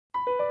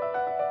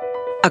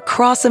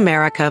Across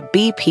America,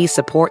 BP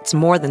supports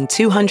more than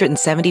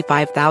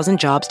 275,000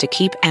 jobs to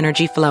keep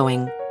energy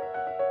flowing.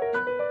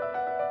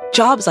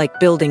 Jobs like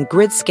building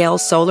grid-scale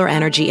solar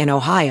energy in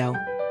Ohio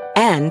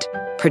and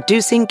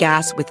producing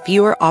gas with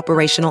fewer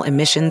operational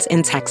emissions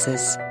in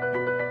Texas.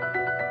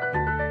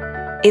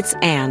 It's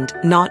and,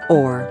 not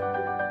or.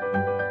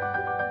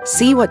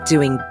 See what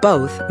doing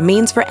both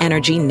means for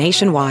energy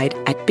nationwide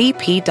at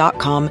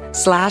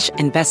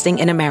bp.com/investing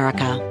in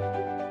America.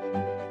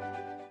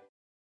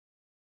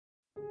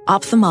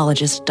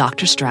 Ophthalmologist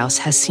Dr. Strauss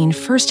has seen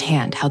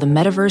firsthand how the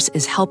metaverse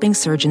is helping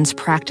surgeons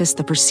practice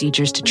the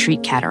procedures to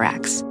treat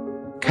cataracts.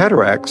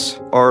 Cataracts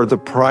are the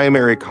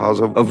primary cause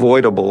of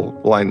avoidable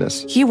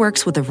blindness. He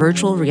works with a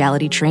virtual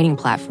reality training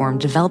platform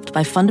developed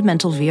by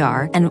Fundamental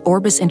VR and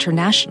Orbis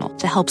International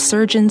to help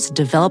surgeons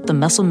develop the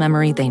muscle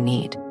memory they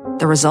need.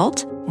 The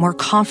result? More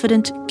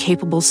confident,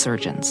 capable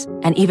surgeons.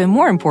 And even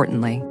more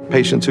importantly,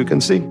 patients who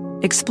can see.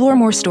 Explore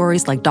more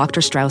stories like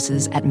Dr.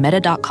 Strauss's at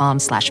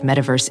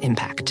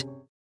meta.com/metaverseimpact.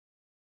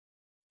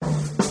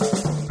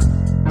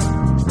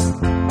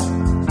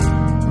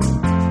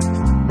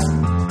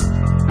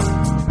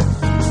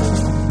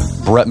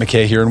 Brett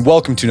McKay here, and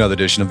welcome to another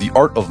edition of the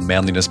Art of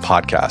Manliness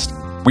podcast.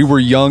 We were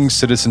young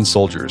citizen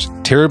soldiers,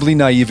 terribly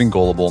naive and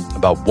gullible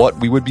about what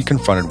we would be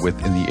confronted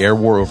with in the air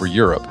war over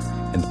Europe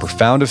and the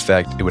profound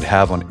effect it would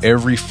have on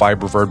every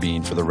fiber of our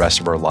being for the rest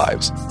of our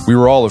lives. We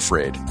were all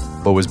afraid,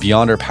 but it was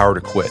beyond our power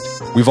to quit.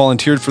 We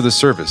volunteered for the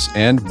service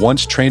and,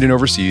 once trained and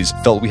overseas,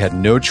 felt we had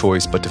no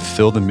choice but to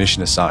fulfill the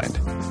mission assigned.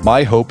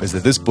 My hope is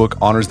that this book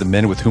honors the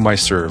men with whom I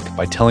served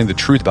by telling the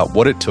truth about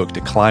what it took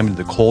to climb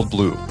into the cold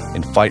blue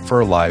and fight for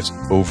our lives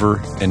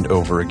over and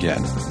over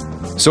again.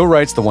 So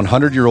writes the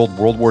 100-year-old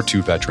World War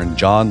II veteran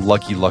John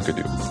Lucky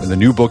Luckadoo in the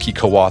new book he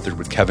co-authored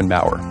with Kevin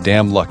Maurer,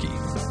 Damn Lucky: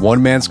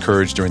 One Man's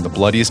Courage During the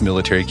Bloodiest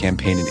Military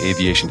Campaign in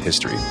Aviation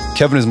History.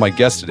 Kevin is my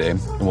guest today and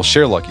will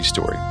share Lucky's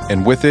story,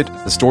 and with it,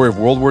 the story of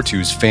World War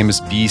II's famous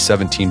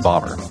B-17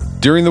 bomber.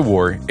 During the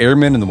war,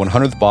 airmen in the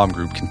 100th Bomb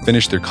Group can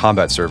finish their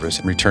combat service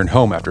and return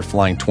home after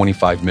flying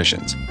 25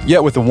 missions.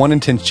 Yet with a 1 in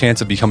 10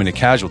 chance of becoming a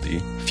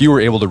casualty, few were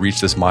able to reach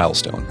this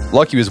milestone.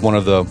 Lucky was one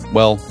of the,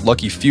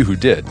 lucky few who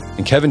did,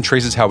 and Kevin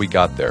traces how he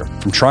got there.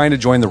 From trying to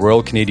join the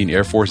Royal Canadian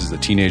Air Force as a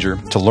teenager,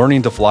 to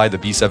learning to fly the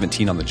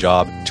B-17 on the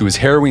job, to his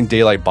harrowing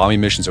daylight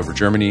bombing missions over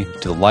Germany,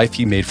 to the life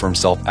he made for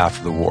himself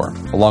after the war.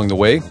 Along the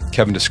way,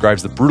 Kevin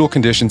describes the brutal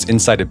conditions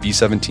inside a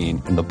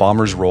B-17 and the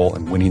bomber's role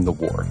in winning the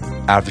war.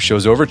 After the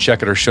show's over,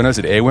 check out our show notes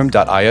at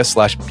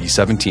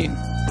awim.is/B17.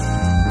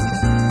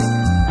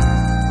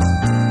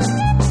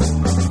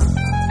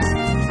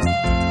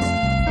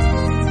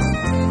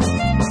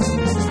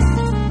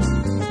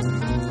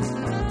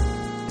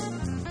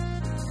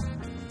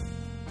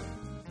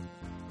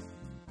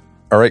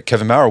 All right,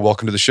 Kevin Maurer,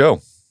 welcome to the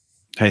show.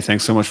 Hey,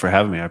 thanks so much for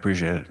having me. I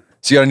appreciate it.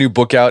 So you got a new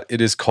book out. It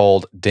is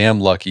called Damn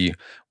Lucky: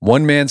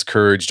 One Man's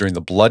Courage During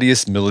the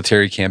Bloodiest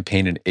Military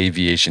Campaign in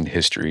Aviation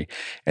History.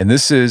 And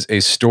this is a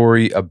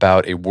story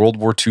about a World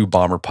War II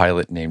bomber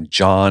pilot named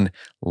John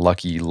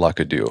Lucky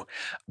Luckadoo.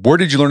 Where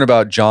did you learn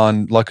about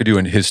John Luckadoo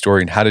and his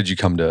story, and how did you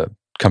come to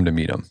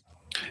meet him?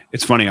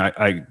 It's funny.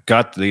 I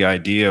got the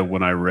idea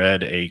when I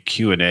read a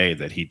Q&A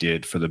that he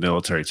did for the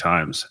Military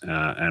Times.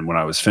 And when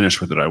I was finished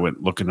with it, I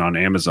went looking on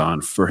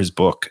Amazon for his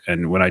book.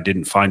 And when I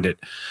didn't find it,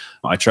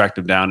 I tracked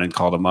him down and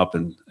called him up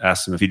and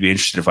asked him if he'd be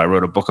interested if I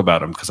wrote a book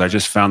about him, because I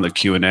just found the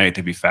Q&A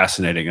to be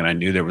fascinating, and I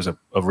knew there was a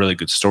really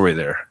good story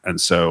there. And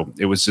so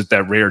it was just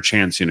that rare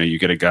chance, you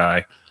get a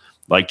guy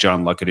like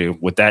John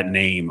Luckadoo with that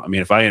name. I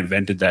mean, if I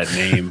invented that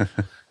name,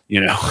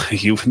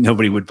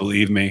 nobody would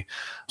believe me.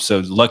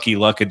 So Lucky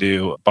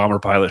Luckadoo, bomber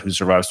pilot who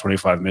survives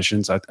 25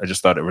 missions. I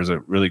just thought it was a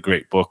really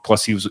great book.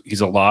 Plus he's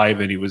alive,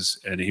 and he was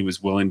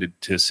willing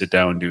to sit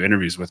down and do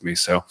interviews with me.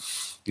 So,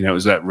 it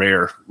was that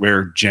rare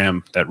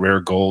gem, that rare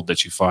gold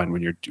that you find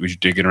when you're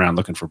digging around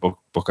looking for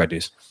book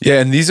ideas. Yeah,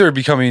 and these are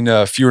becoming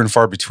fewer and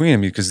far between,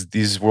 because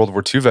these World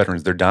War II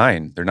veterans, they're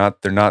dying. They're not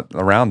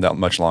around that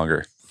much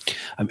longer.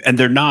 And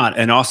they're not.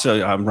 And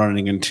also I'm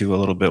running into a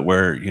little bit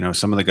where,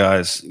 some of the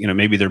guys,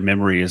 maybe their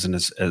memory isn't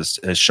as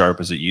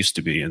sharp as it used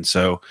to be. And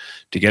so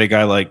to get a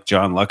guy like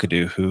John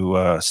Luckadoo, who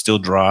still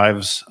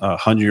drives, a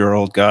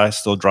 100-year-old guy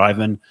still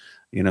driving,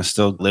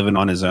 still living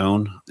on his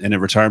own in a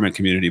retirement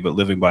community, but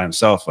living by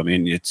himself. I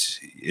mean,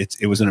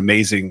 it was an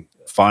amazing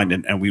find.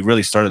 And we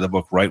really started the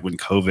book right when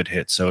COVID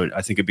hit. So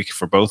I think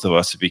for both of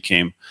us, it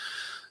became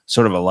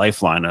sort of a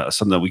lifeline,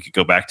 something that we could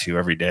go back to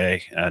every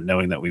day,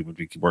 knowing that we would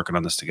be working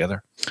on this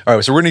together. All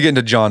right, so we're going to get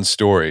into John's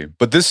story,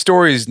 but this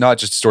story is not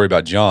just a story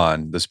about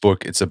John. This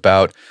book, it's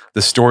about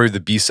the story of the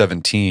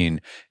B-17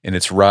 and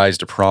its rise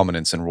to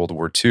prominence in World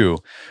War II.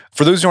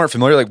 For those who aren't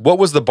familiar, what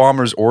was the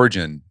bomber's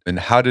origin, and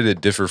how did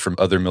it differ from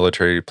other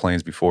military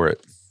planes before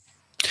it?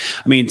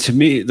 I mean, to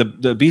me, the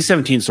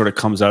B-17 sort of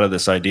comes out of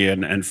this idea,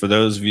 and for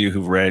those of you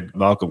who've read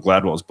Malcolm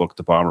Gladwell's book,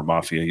 The Bomber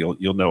Mafia,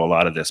 you'll know a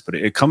lot of this, but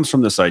it comes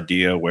from this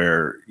idea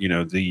where,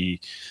 the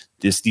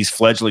these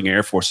fledgling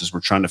air forces were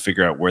trying to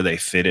figure out where they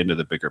fit into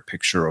the bigger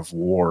picture of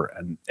war.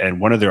 And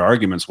one of their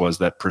arguments was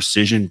that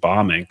precision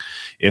bombing,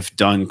 if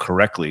done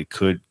correctly,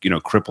 could,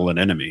 cripple an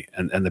enemy.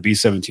 And the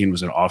B-17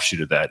 was an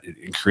offshoot of that,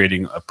 in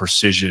creating a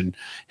precision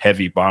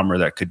heavy bomber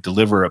that could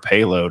deliver a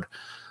payload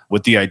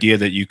with the idea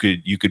that you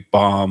could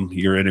bomb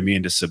your enemy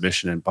into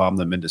submission and bomb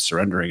them into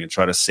surrendering and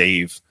try to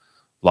save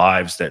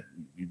lives that,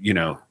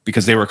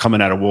 because they were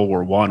coming out of World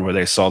War I where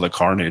they saw the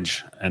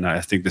carnage. And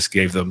I think this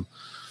gave them,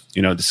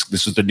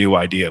 this was the new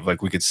idea of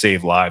like, we could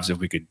save lives if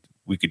we could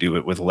do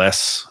it with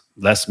less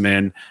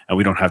men, and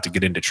we don't have to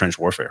get into trench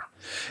warfare.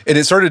 And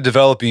it started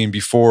developing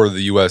before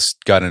the U.S.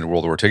 got into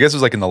World War II. I guess it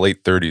was like in the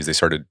late 30s, they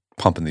started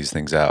pumping these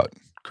things out,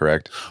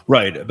 correct?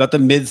 Right. About the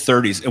mid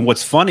 30s. And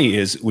what's funny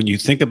is when you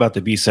think about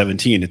the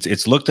B-17,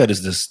 it's looked at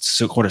as this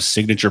sort of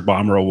signature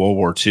bomber of World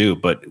War II.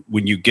 But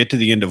when you get to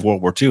the end of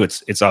World War II,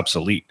 it's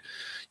obsolete.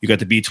 You got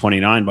the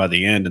B-29 by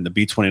the end, and the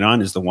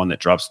B-29 is the one that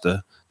drops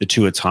the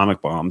 2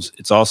 atomic bombs.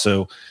 It's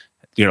also,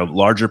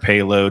 larger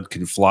payload,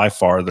 can fly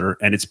farther,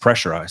 and it's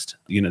pressurized.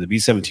 The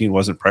B-17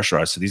 wasn't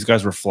pressurized. So these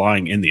guys were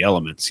flying in the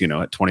elements,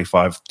 at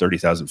 25,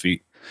 30,000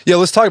 feet. Yeah,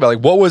 let's talk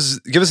about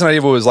give us an idea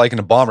of what it was like in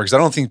a bomber, because I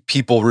don't think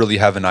people really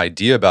have an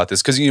idea about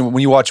this. Because when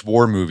you watch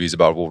war movies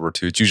about World War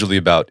II, it's usually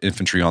about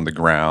infantry on the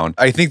ground.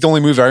 I think the only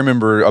movie I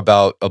remember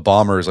about a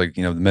bomber is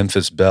the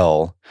Memphis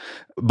Belle.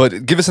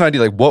 But give us an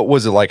idea, what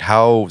was it like?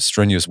 How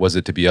strenuous was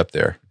it to be up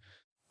there?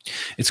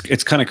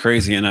 It's kind of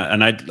crazy, and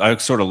I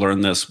sort of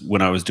learned this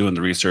when I was doing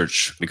the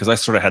research, because I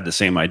sort of had the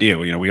same idea.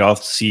 We all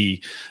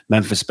see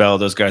Memphis Belle;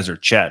 those guys are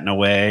chatting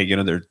away.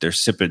 They're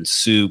sipping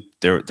soup.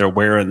 They're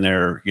wearing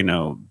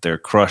their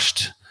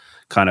crushed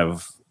kind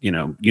of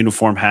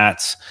uniform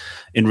hats.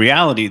 In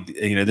reality,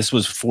 this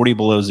was 40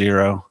 below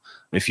zero.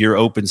 If your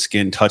open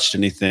skin touched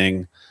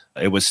anything,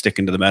 it was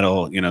sticking to the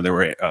metal. There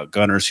were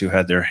gunners who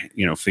had their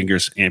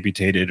fingers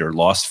amputated or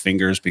lost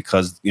fingers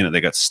because they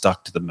got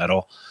stuck to the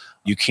metal.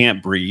 You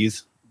can't breathe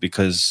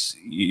because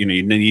you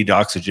need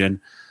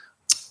oxygen.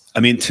 I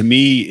mean, to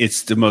me,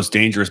 it's the most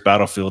dangerous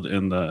battlefield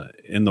in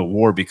the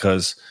war,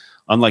 because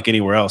unlike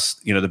anywhere else,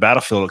 the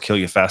battlefield will kill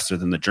you faster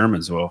than the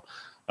Germans will,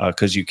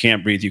 because you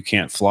can't breathe, you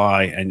can't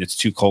fly, and it's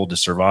too cold to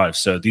survive.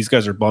 So these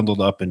guys are bundled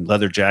up in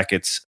leather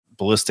jackets,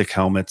 ballistic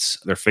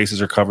helmets. Their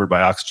faces are covered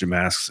by oxygen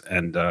masks,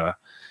 and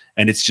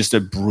it's just a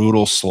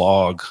brutal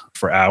slog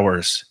for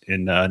hours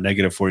in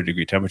negative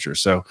 40-degree temperature.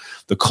 So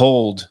the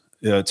cold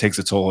takes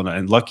a toll.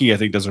 And Lucky, I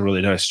think, does a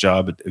really nice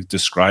job at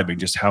describing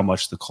just how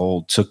much the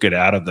cold took it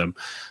out of them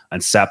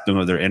and sapped them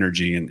of their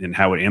energy, and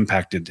how it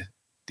impacted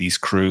these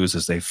crews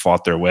as they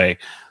fought their way,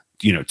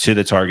 to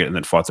the target and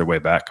then fought their way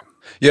back.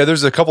 Yeah,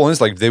 there's a couple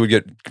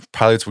instances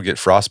pilots would get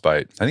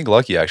frostbite. I think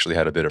Lucky actually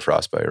had a bit of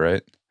frostbite,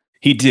 right?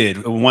 He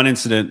did. One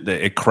incident,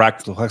 it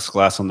cracked the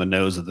plexiglass on the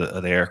nose of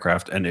the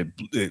aircraft, and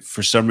it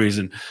for some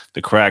reason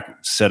the crack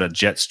set a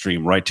jet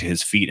stream right to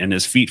his feet, and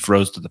his feet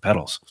froze to the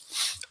pedals.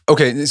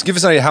 Okay, give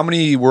us an idea. How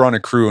many were on a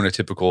crew in a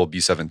typical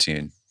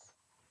B-17?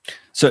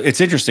 So it's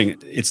interesting.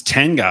 It's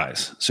 10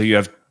 guys. So you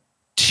have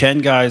 10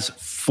 guys.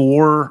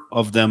 4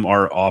 of them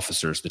are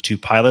officers. The 2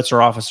 pilots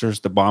are officers,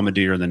 the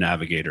bombardier and the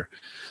navigator.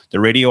 The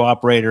radio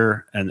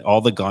operator and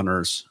all the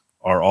gunners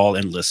are all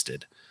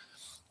enlisted.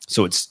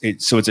 So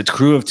it's a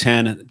crew of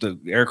 10. The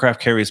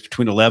aircraft carries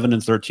between 11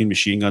 and 13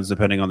 machine guns,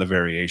 depending on the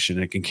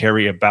variation. It can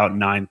carry about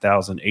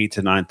 8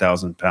 to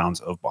 9,000 pounds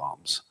of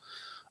bombs.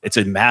 It's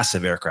a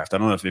massive aircraft. I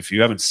don't know if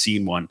you haven't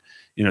seen one.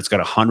 It's got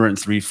a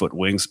 103-foot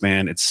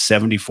wingspan. It's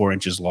 74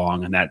 inches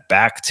long, and that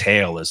back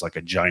tail is like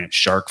a giant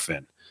shark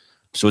fin.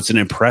 So it's an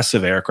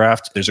impressive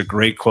aircraft. There's a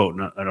great quote,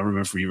 and I don't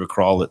remember if you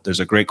recall it. There's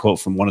a great quote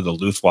from one of the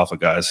Luftwaffe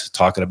guys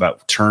talking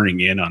about turning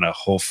in on a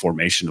whole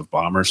formation of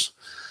bombers,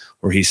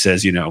 where he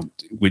says,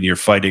 when you're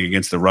fighting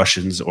against the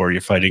Russians or you're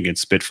fighting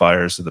against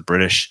Spitfires or the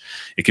British,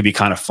 it can be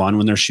kind of fun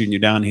when they're shooting you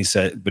down. He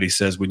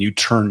says, when you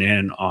turn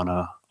in on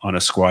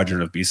a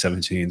squadron of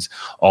B-17s,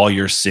 all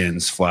your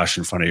sins flash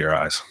in front of your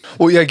eyes.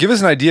 Well, yeah, give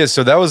us an idea.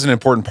 So that was an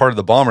important part of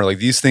the bomber. Like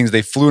these things,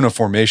 they flew in a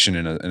formation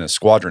in a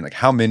squadron. Like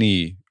how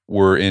many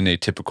were in a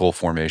typical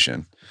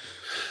formation?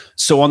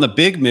 So on the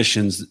big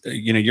missions,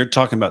 you're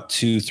talking about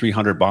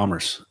 200-300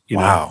 bombers,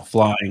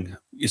 flying.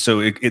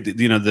 So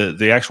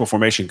the actual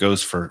formation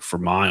goes for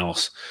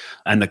miles,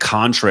 and the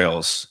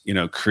contrails,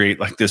 create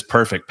like this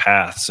perfect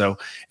path. So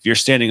if you're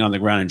standing on the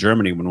ground in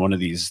Germany when one of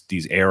these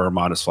air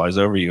armadas flies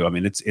over you, I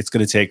mean, it's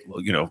going to take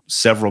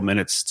several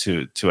minutes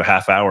to a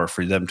half hour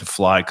for them to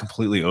fly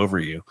completely over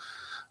you.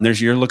 And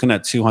you're looking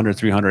at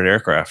 200-300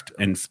 aircraft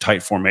in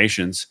tight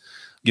formations,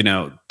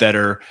 that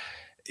are.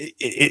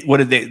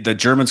 The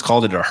Germans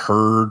called it a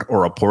herd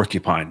or a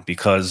porcupine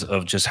because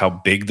of just how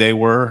big they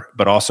were,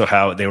 but also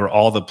how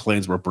all the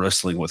planes were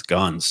bristling with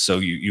guns. So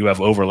you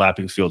have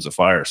overlapping fields of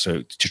fire.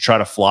 So to try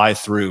to fly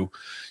through,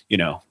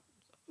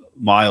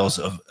 miles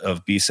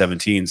of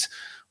B-17s,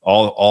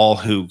 all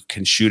who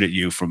can shoot at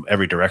you from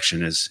every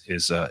direction is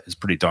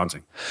pretty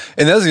daunting.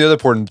 And that's the other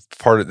important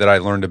part that I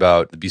learned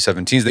about the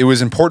B-17s. It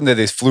was important that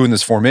they flew in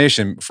this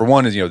formation. For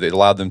one, is they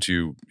allowed them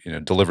to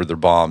deliver their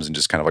bombs and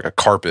just kind of like a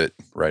carpet,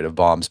 right, of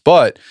bombs.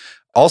 But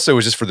Also, it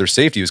was just for their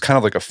safety. It was kind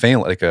of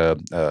like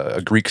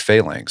a Greek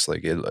phalanx.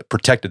 Like it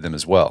protected them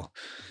as well.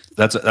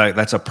 That's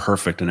a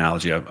perfect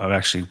analogy. I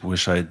actually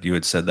wish you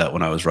had said that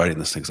when I was writing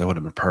this thing, because that would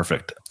have been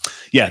perfect.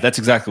 Yeah, that's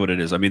exactly what it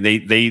is. I mean,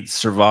 they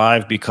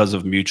survive because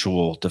of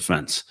mutual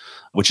defense,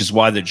 which is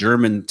why the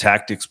German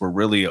tactics were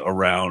really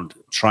around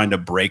trying to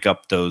break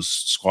up those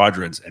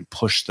squadrons and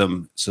push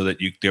them so that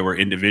there were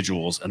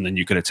individuals, and then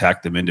you could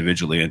attack them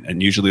individually.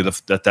 And usually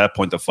at that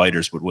point, the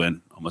fighters would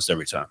win almost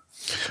every time.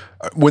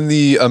 When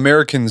the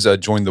Americans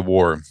joined the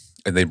war,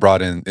 and they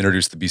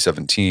introduced the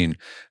B-17,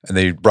 and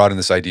they brought in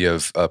this idea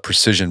of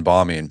precision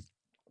bombing,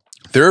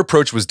 their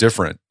approach was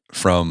different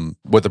from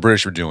what the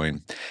British were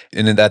doing,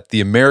 and in that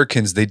the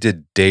Americans, they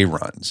did day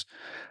runs,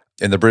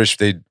 and the British,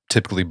 they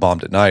typically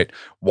bombed at night.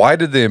 Why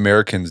did the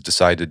Americans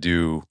decide to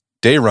do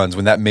day runs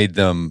when that made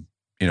them,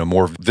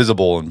 more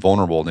visible and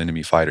vulnerable to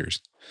enemy fighters?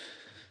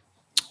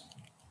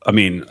 I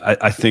mean,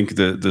 I think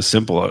the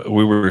simple,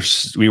 we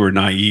were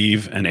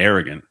naive and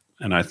arrogant.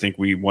 And I think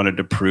we wanted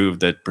to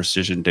prove that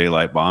precision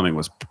daylight bombing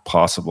was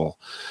possible,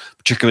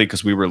 particularly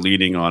because we were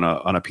leaning on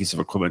a piece of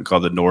equipment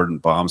called the Norden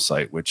bomb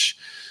sight, which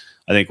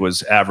I think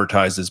was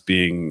advertised as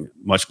being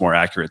much more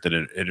accurate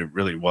than it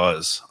really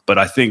was. But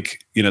I think,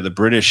 the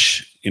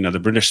British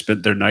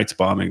spent their nights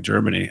bombing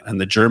Germany,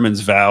 and the Germans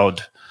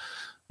vowed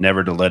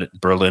never to let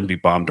Berlin be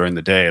bombed during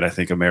the day. And I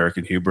think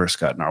American hubris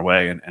got in our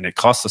way, and it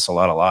cost us a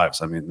lot of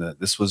lives. I mean,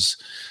 this was,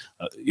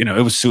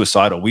 it was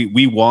suicidal.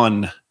 We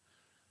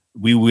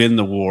win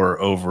the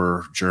war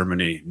over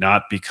Germany,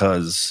 not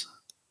because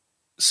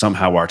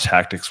somehow our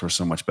tactics were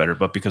so much better,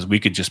 but because we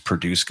could just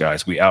produce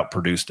guys. We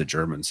outproduced the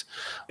Germans.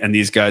 And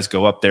these guys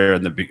go up there,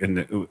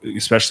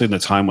 especially in the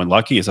time when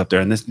Lucky is up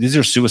there, and these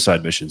are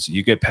suicide missions.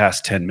 You get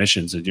past 10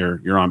 missions and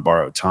you're on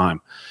borrowed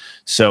time.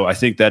 So I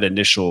think that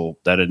initial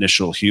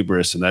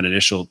hubris and that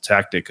initial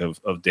tactic of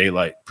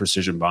daylight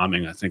precision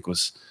bombing, I think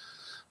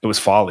it was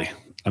folly.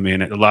 I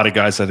mean, a lot of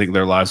guys, I think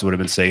their lives would have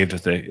been saved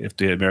if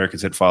the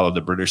Americans had followed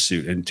the British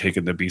suit and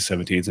taken the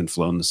B-17s and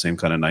flown the same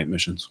kind of night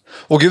missions.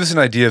 Well, give us an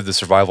idea of the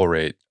survival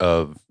rate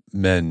of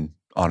men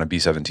on a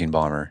B-17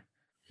 bomber.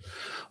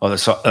 Well,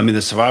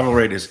 the survival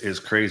rate is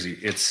crazy.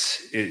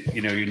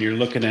 You're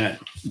looking at,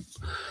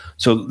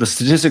 so the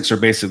statistics are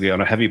basically on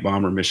a heavy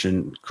bomber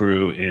mission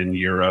crew in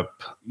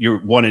Europe, you're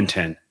 1 in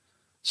 10.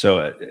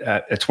 So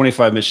at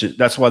 25 mission,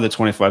 that's why the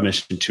 25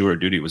 mission tour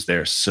duty was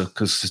there. So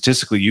because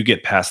statistically, you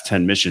get past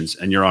 10 missions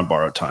and you're on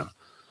borrowed time.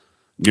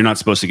 You're not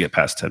supposed to get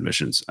past 10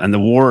 missions. And the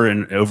war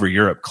over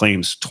Europe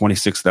claims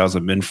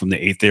 26,000 men from the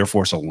 8th Air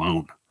Force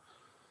alone.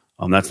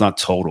 That's not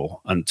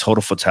total. And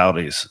total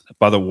fatalities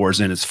by the war's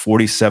end is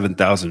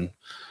 47,000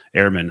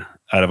 airmen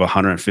out of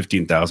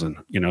 115,000,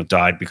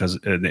 died because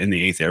in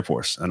the 8th Air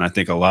Force. And I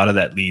think a lot of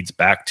that leads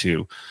back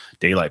to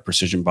daylight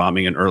precision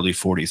bombing in early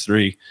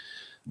 43.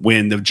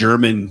 When the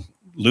German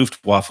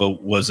Luftwaffe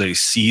was a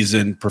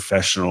seasoned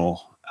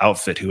professional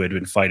outfit who had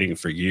been fighting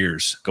for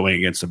years, going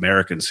against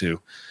Americans who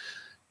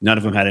none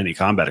of them had any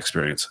combat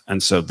experience.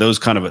 And so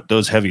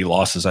those heavy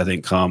losses, I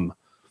think, come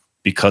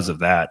because of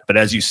that. But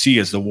as you see,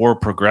 as the war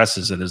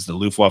progresses and as the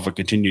Luftwaffe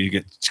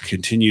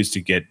continues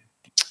to get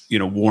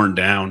worn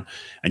down,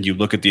 and you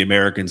look at the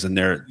Americans and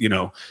they're,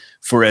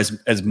 for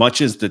as much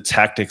as the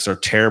tactics are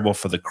terrible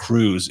for the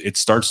crews, it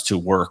starts to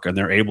work, and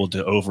they're able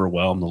to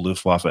overwhelm the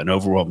Luftwaffe and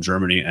overwhelm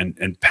Germany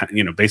and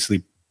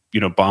basically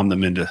bomb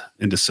them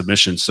into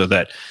submission, so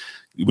that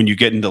when you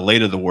get into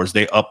later the wars,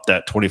 they up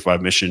that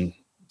 25 mission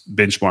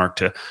benchmark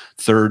to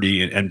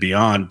 30 and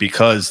beyond,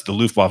 because the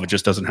Luftwaffe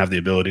just doesn't have the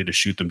ability to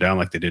shoot them down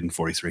like they did in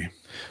 43.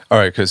 All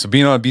right, so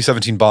being on a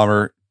B-17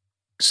 bomber,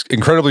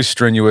 incredibly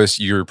strenuous.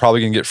 You're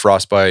probably going to get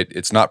frostbite.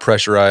 It's not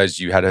pressurized.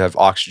 You had to have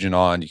oxygen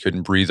on. You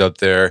couldn't breathe up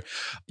there.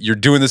 You're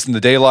doing this in the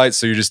daylight,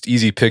 so you're just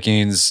easy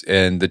pickings.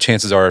 And the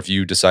chances are, if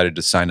you decided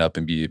to sign up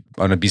and be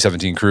on a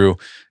B-17 crew,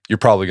 you're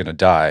probably going to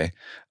die.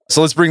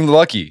 So let's bring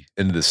Lucky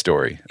into this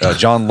story.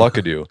 John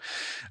Luckadoo.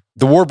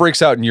 The war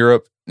breaks out in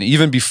Europe. And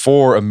even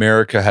before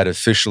America had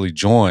officially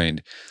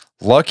joined,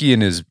 Lucky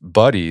and his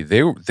buddy,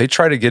 they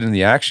try to get in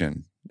the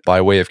action by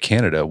way of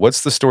Canada.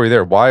 What's the story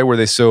there? Why were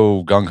they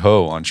so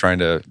gung-ho on trying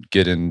to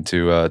get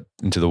into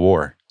the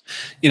war?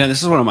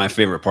 This is one of my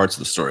favorite parts of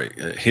the story.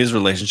 His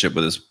relationship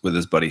with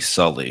his buddy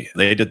Sully.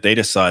 They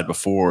decide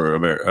before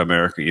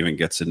America even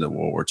gets into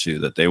World War II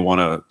that they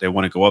want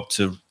to go up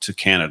to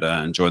Canada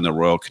and join the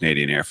Royal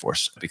Canadian Air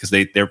Force, because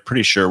they're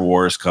pretty sure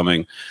war is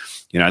coming.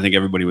 I think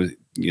everybody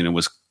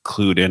was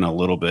clued in a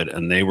little bit,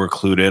 and they were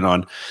clued in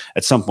on,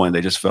 at some point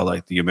they just felt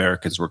like the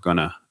Americans were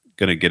gonna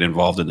get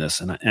involved in this,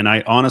 and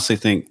I honestly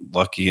think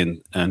Lucky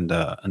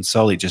and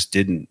Sully just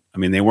didn't. I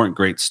mean, they weren't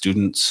great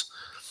students.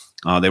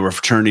 They were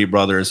fraternity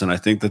brothers, and I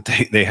think that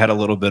they had a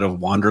little bit of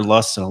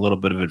wanderlust and a little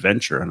bit of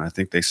adventure, and I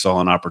think they saw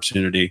an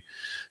opportunity,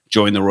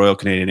 join the Royal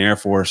Canadian Air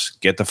Force,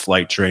 get the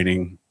flight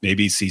training,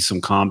 maybe see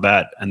some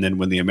combat, and then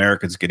when the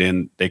Americans get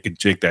in, they could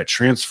take that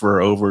transfer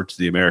over to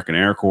the American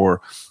Air Corps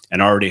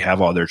and already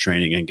have all their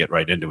training and get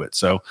right into it.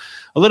 So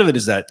a little of it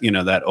is that,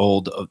 that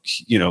old,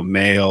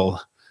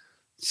 male,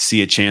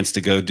 see a chance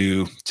to go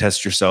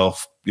test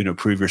yourself,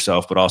 prove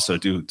yourself, but also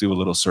do a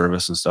little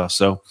service and stuff.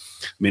 So,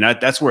 I mean,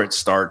 that's where it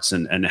starts,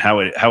 and how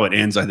it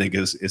ends, I think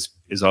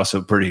is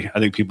also pretty. I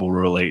think people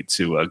relate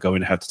to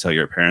going to have to tell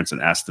your parents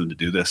and ask them to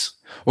do this.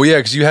 Well, yeah,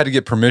 because you had to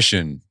get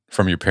permission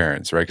from your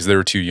parents, right? Because they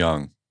were too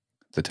young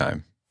at the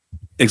time.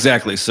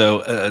 Exactly.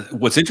 So,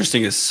 what's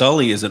interesting is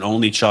Sully is an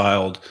only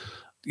child.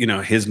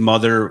 His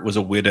mother was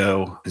a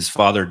widow. His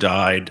father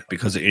died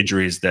because of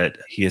injuries that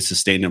he had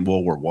sustained in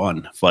World War I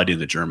fighting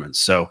the Germans.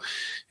 So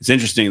it's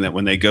interesting that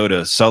when they go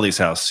to Sully's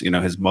house,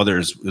 his mother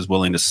is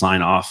willing to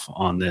sign off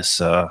on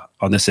this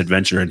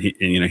adventure, and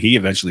he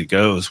eventually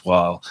goes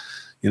while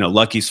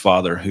Lucky's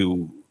father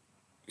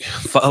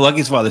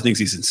thinks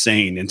he's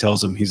insane and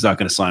tells him he's not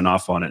going to sign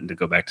off on it and to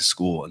go back to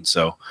school. And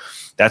so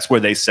that's where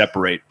they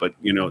separate. But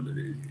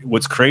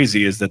what's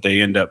crazy is that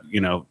they end up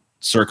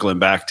circling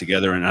back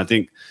together, and I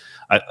think.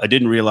 I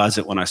didn't realize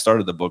it when I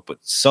started the book, but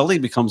Sully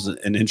becomes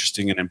an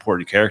interesting and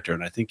important character.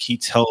 And I think he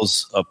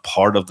tells a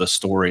part of the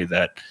story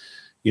that,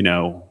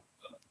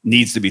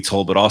 needs to be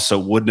told, but also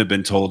wouldn't have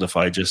been told if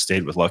I just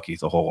stayed with Lucky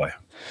the whole way.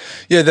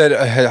 Yeah,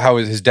 that how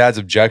his dad's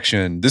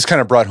objection, this kind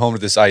of brought home to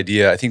this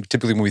idea. I think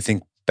typically when we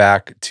think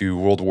back to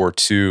World War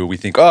II, we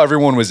think, oh,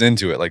 everyone was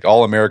into it. Like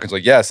all Americans,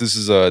 like, yes, this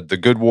is the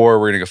good war.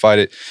 We're going to go fight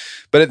it.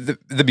 But at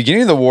the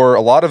beginning of the war,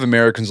 a lot of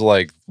Americans were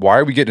like, why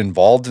are we getting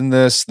involved in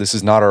this? This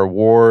is not our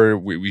war.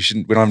 We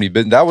don't have any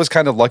business. That was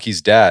kind of Lucky's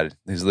dad.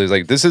 He's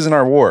like, this isn't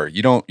our war.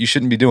 You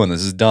shouldn't be doing this.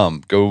 This is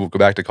dumb. Go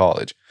back to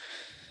college.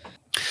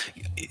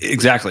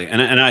 Exactly.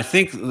 And I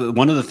think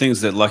one of the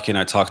things that Lucky and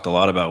I talked a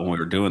lot about when we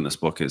were doing this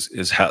book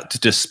is how to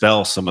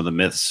dispel some of the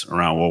myths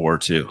around World War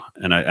II.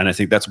 And I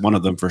think that's one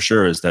of them for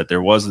sure, is that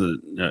there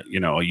wasn't a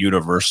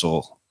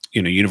universal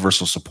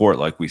support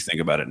like we think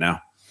about it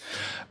now.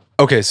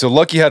 Okay, so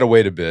Lucky had to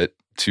wait a bit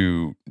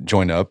to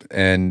join up,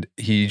 and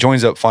he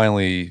joins up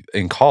finally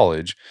in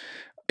college,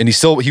 and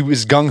he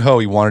was gung-ho.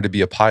 He wanted to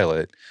be a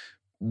pilot.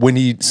 When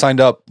he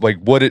signed up, like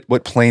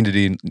what plane did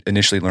he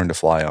initially learn to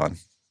fly on?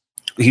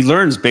 He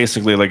learns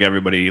basically like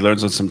everybody. He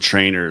learns on some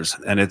trainers,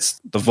 and it's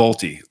the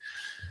Vultee.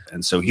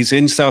 And so he's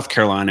in South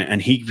Carolina,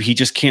 and he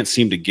just can't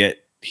seem to get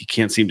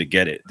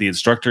it. The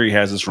instructor he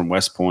has is from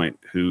West Point,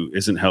 who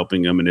isn't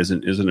helping him and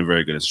isn't a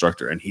very good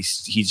instructor. And he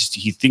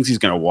thinks he's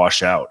going to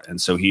wash out. And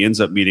so he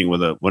ends up meeting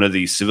with one of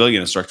the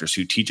civilian instructors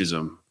who teaches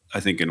him, I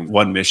think in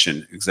one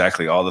mission,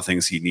 exactly all the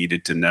things he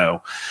needed to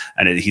know.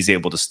 And he's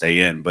able to stay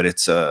in. But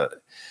it's a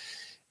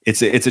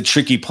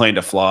tricky plane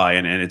to fly.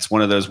 And it's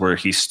one of those where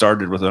he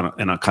started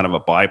in a kind of a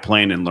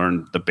biplane and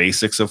learned the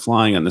basics of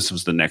flying. And this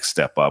was the next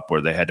step up,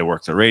 where they had to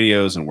work the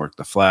radios and work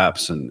the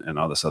flaps and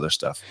all this other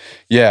stuff.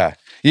 Yeah.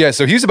 Yeah,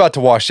 so he was about to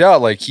wash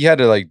out. Like he had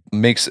to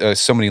make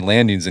so many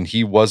landings, and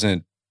he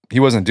wasn't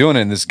doing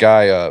it. And this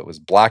guy was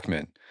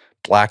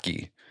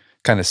Blackie,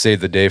 kind of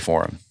saved the day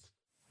for him.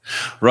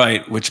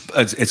 Right, which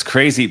it's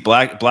crazy.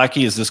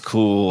 Blackie is this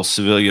cool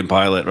civilian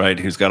pilot, right?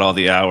 Who's got all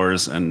the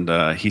hours, and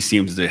he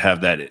seems to have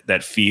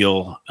that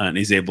feel, and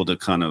he's able to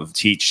kind of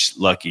teach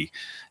Lucky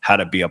how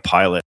to be a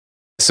pilot.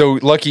 So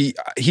Lucky,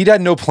 he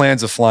had no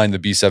plans of flying the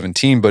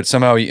B-17, but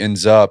somehow he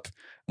ends up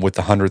with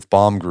the 100th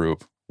Bomb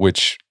Group,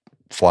 which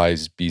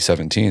flies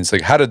B-17s.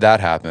 Like, how did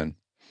that happen?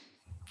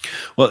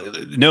 Well,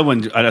 no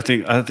one. I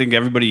think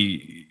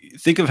everybody.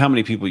 Think of how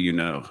many people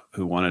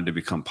who wanted to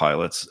become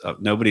pilots.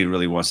 Nobody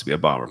really wants to be a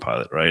bomber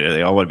pilot, right?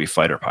 They all want to be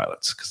fighter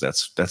pilots because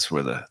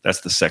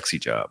that's the sexy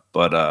job.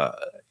 But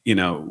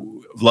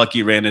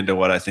Lucky ran into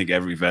what I think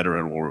every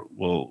veteran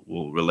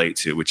will relate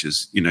to, which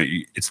is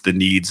it's the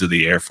needs of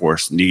the Air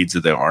Force, needs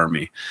of the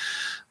Army,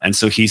 and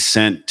so he's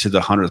sent to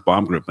the 100th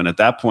Bomb Group. And at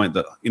that point,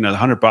 the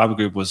 100th Bomb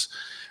Group was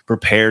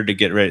prepared to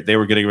get ready. They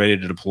were getting ready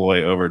to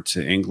deploy over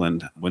to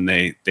England when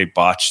they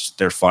botched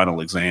their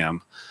final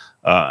exam.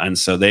 And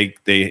so they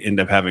end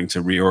up having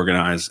to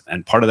reorganize.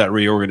 And part of that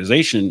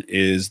reorganization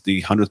is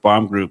the 100th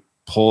Bomb Group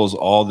pulls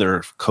all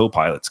their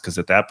co-pilots, because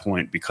at that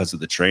point, because of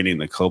the training,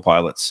 the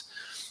co-pilots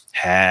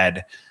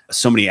had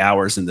so many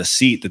hours in the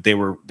seat that they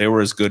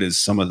were as good as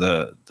some of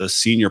the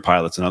senior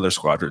pilots in other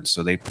squadrons.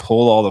 So they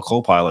pull all the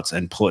co-pilots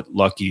and put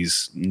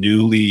Lucky's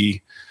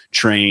newly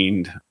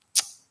trained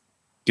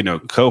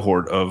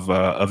cohort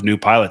of new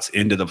pilots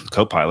into the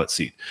co-pilot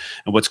seat.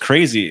 And what's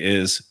crazy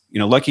is,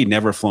 Lucky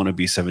never flown a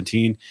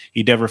B-17.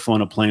 He'd never flown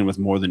a plane with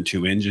more than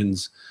 2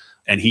 engines.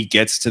 And he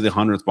gets to the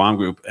 100th Bomb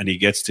Group, and he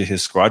gets to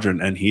his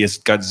squadron, and he has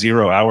got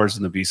 0 hours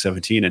in the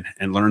B-17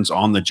 and learns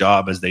on the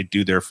job as they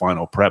do their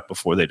final prep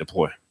before they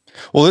deploy.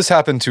 Well, this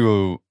happened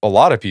to a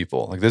lot of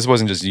people. Like, this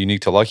wasn't just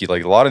unique to Lucky.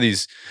 Like, a lot of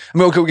these,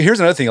 okay, here's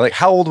another thing. Like,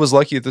 how old was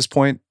Lucky at this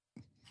point?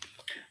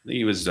 I think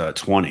he was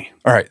 20.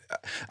 All right.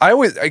 I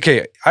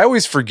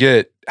always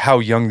forget how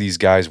young these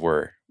guys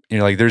were.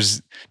 Like,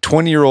 there's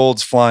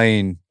 20-year-olds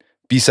flying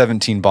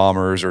B-17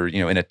 bombers or,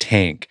 in a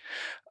tank.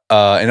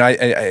 And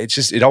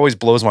it always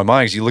blows my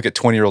mind, because you look at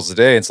 20-year-olds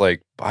today, it's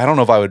like, I don't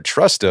know if I would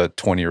trust a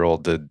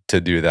 20-year-old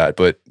to do that.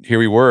 But here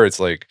we were.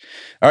 It's like,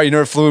 all right, you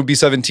never flew a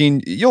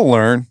B-17. You'll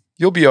learn.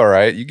 You'll be all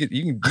right.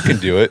 You can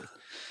do it.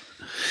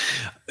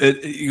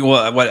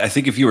 I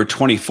think if you were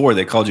 24,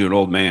 they called you an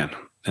old man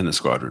in the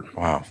squadron.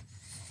 Wow.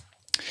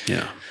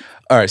 Yeah.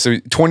 All right, so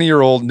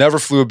 20-year-old, never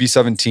flew a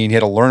B-17. He had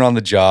to learn on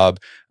the job.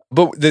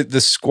 But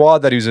the squad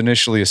that he was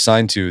initially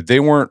assigned to, they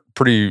weren't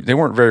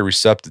very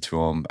receptive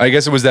to him. I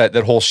guess it was that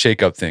whole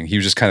shakeup thing. He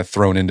was just kind of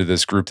thrown into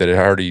this group that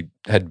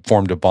had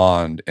formed a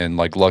bond, and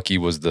like Lucky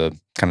was the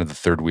kind of the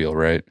third wheel,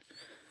 right?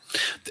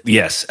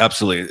 Yes,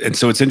 absolutely. And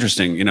so it's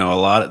interesting, a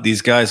lot of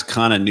these guys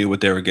kind of knew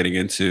what they were getting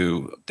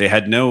into. They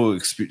had no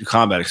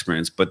combat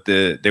experience, but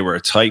they were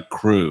a tight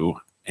crew.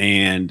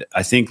 And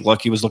I think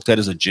Lucky was looked at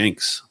as a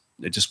jinx.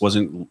 It just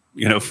wasn't,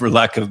 for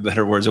lack of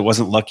better words, it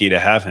wasn't lucky to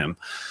have him.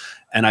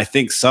 And I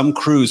think some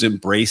crews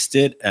embraced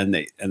it, and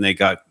they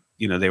got,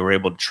 they were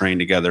able to train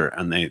together,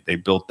 and they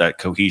built that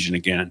cohesion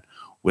again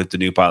with the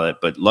new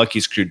pilot. But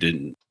Lucky's crew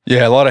didn't.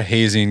 Yeah, a lot of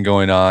hazing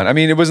going on. I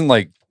mean, it wasn't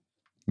like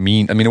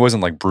mean. I mean, it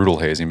wasn't like brutal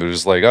hazing, but it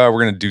was like, oh,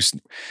 we're gonna do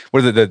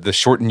what are the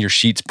shorten your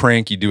sheets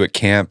prank you do at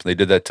camp. They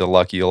did that to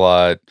Lucky a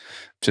lot.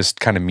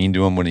 Just kind of mean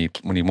to him when he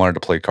wanted to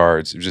play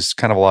cards. It was just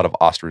kind of a lot of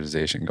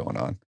ostracization going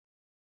on.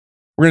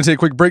 We're gonna take a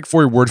quick break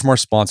for a word from our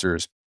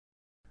sponsors.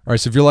 All right,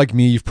 so if you're like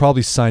me, you've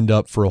probably signed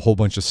up for a whole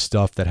bunch of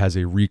stuff that has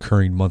a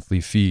recurring monthly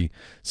fee.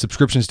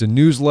 Subscriptions to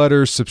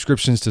newsletters,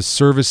 subscriptions to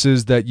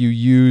services that you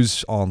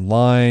use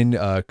online,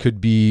 could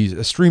be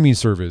a streaming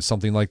service,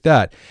 something like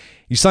that.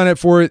 You sign up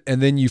for it,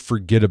 and then you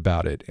forget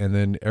about it. And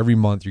then every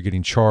month you're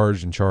getting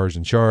charged, and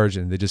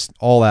they just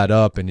all add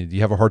up, and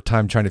you have a hard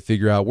time trying to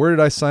figure out, where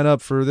did I sign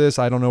up for this?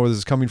 I don't know where this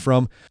is coming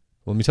from.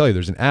 Well, let me tell you,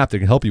 there's an app that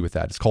can help you with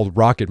that. It's called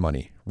Rocket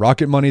Money.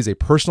 Rocket Money is a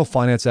personal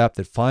finance app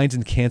that finds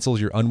and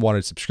cancels your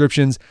unwanted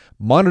subscriptions,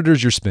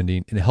 monitors your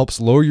spending, and helps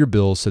lower your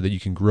bills so that you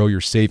can grow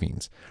your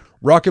savings.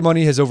 Rocket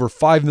Money has over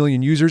 5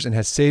 million users and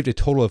has saved a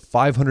total of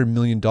 $500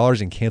 million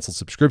in canceled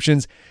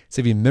subscriptions,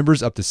 saving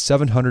members up to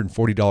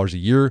 $740 a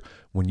year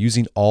when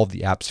using all of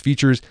the app's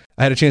features.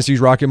 I had a chance to use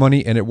Rocket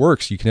Money, and it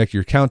works. You connect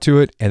your account to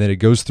it, and then it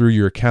goes through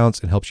your accounts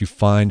and helps you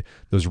find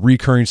those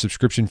recurring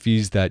subscription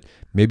fees that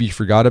maybe you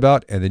forgot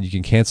about, and then you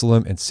can cancel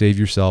them and save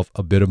yourself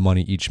a bit of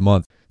money each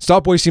month.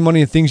 Stop wasting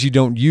money on things you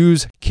don't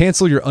use.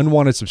 Cancel your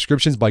unwanted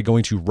subscriptions by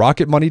going to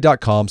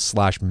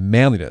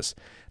rocketmoney.com/manliness.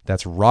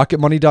 That's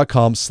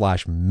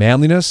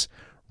rocketmoney.com/manliness,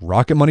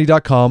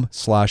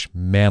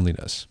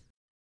 rocketmoney.com/manliness.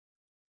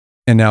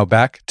 And now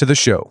back to the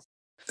show.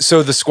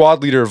 So the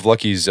squad leader of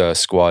Lucky's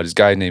squad is a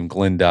guy named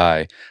Glenn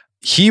Dye.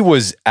 He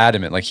was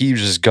adamant, like he was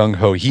just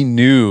gung-ho. He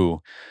knew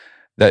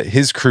that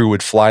his crew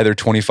would fly their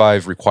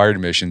 25 required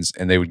missions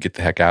and they would get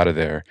the heck out of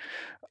there.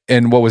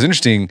 And what was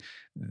interesting,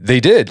 they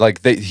did.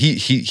 Like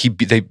he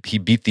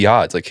beat the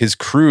odds. Like his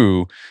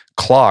crew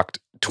clocked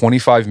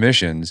 25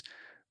 missions,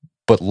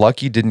 but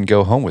Lucky didn't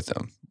go home with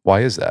them.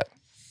 Why is that?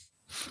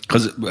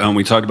 Because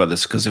we talked about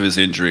this because of his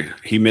injury.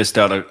 He missed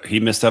out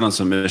on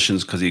some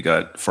missions because he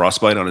got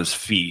frostbite on his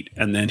feet,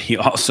 and then he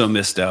also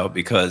missed out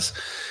because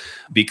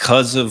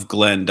of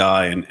Glenn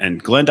Dye.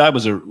 And Glenn Dye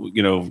was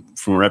from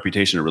a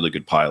reputation, a really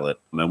good pilot.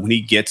 And when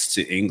he gets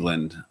to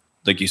England,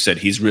 like you said,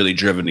 he's really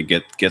driven to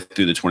get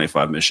through the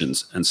 25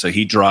 missions, and so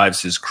he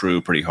drives his crew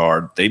pretty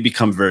hard. They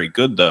become very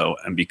good though,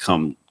 and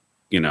become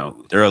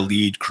they're a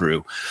lead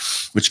crew,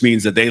 which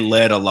means that they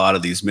led a lot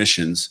of these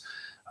missions.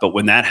 But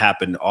when that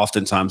happened,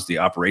 oftentimes the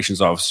operations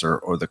officer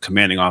or the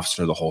commanding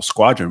officer of the whole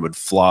squadron would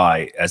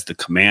fly as the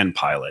command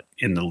pilot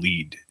in the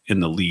lead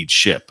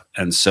ship.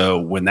 And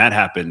so when that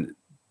happened,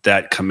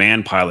 that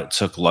command pilot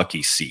took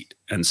Lucky's seat.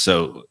 And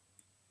so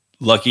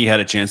Lucky had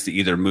a chance to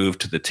either move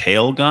to the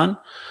tail gun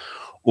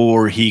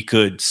or he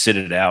could sit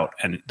it out.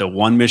 And the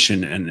one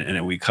mission,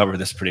 and we cover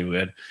this pretty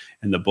good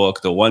in the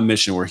book, the one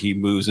mission where he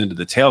moves into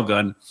the tail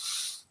gun,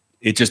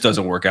 it just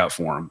doesn't work out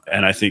for him.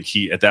 And I think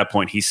at that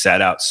point he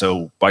sat out.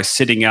 So by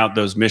sitting out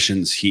those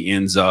missions, he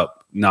ends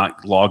up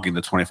not logging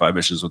the 25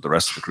 missions with the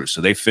rest of the crew. So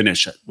they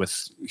finish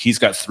he's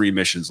got 3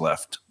 missions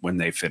left when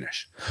they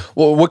finish.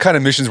 Well, what kind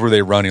of missions were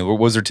they running? What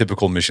was their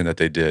typical mission that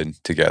they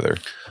did together?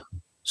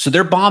 So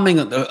they're bombing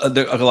a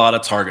lot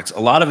of targets,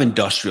 a lot of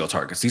industrial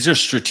targets. These are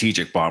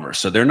strategic bombers.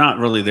 So they're not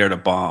really there to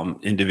bomb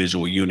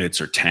individual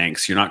units or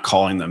tanks. You're not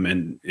calling them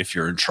in if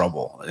you're in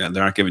trouble. They're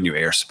not giving you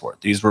air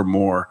support. These were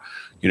more,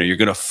 you're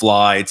going to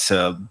fly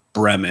to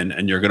Bremen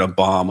and you're going to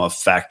bomb a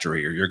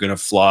factory, or you're going to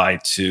fly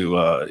to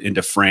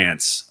into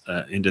France,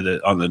 on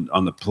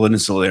the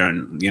peninsula there,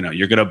 and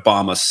you're going to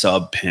bomb a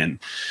sub pin.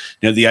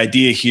 The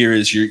idea here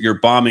is you're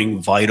bombing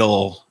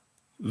vital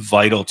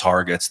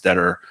targets that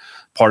are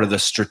part of the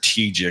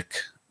strategic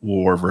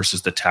war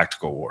versus the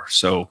tactical war.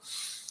 So,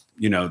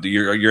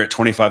 you're at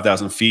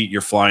 25,000 feet.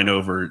 You're flying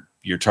over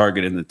your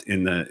target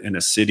in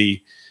a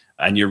city,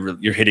 and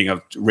you're hitting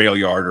a rail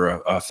yard or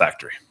a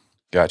factory.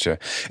 Gotcha.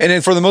 And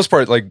then for the most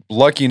part, like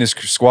Lucky and his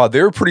squad,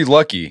 they were pretty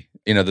lucky.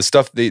 The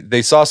stuff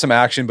they saw some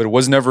action, but it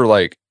was never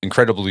like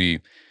incredibly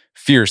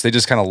fierce. They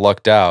just kind of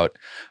lucked out.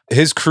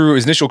 His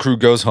initial crew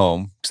goes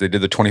home because they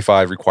did the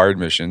 25 required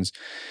missions.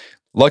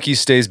 Lucky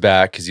stays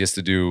back because he has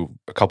to do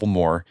a couple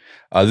more.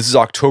 This is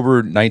October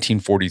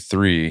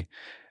 1943.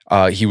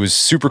 He was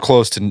super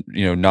close to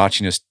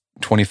notching his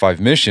 25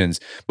 missions.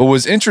 But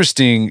what's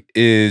interesting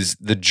is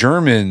the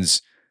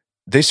Germans,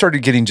 they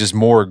started getting just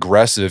more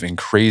aggressive and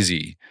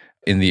crazy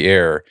in the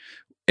air.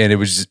 and it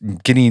was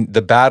just getting,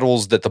 the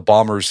battles that the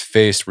bombers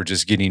faced were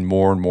just getting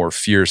more and more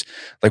fierce.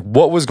 Like,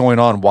 what was going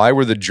on? Why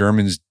were the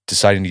Germans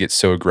deciding to get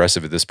so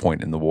aggressive at this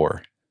point in the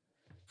war?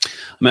 I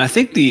mean, I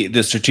think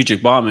the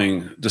strategic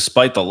bombing,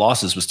 despite the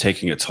losses, was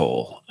taking a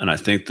toll. And I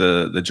think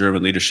the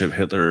German leadership,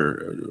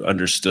 Hitler,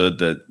 understood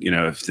that,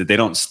 if they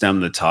don't stem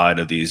the tide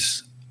of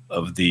these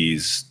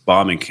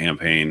bombing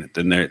campaign,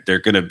 then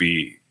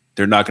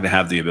they're not going to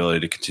have the ability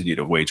to continue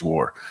to wage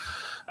war.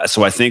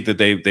 So I think that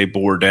they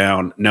bore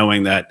down,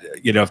 knowing that,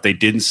 if they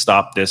didn't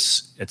stop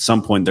this, at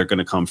some point they're going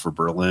to come for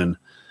Berlin.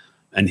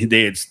 And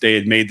they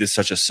had made this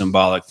such a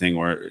symbolic thing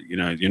where,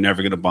 you're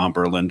never going to bomb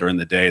Berlin during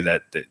the day,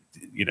 that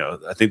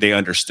I think they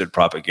understood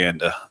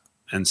propaganda.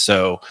 And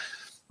so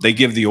they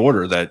give the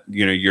order that,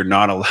 you're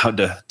not allowed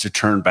to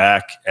turn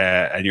back,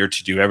 and you're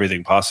to do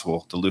everything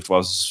possible. The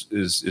Luftwaffe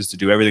is to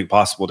do everything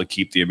possible to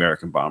keep the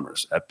American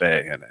bombers at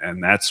bay.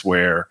 And that's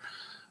where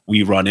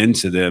we run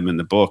into them in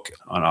the book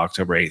on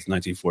October 8th,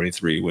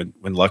 1943,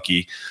 when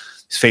Lucky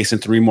is facing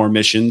 3 more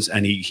missions,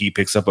 and he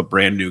picks up a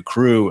brand new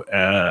crew,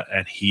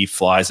 and he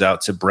flies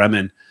out to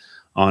Bremen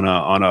on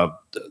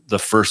the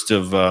first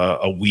of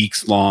a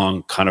weeks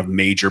long kind of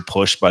major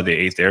push by the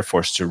 8th Air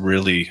Force to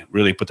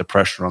really put the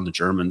pressure on the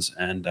Germans.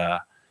 And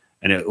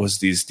it was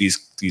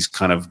these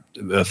kind of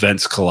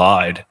events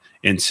collide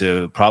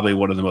into probably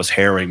one of the most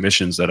harrowing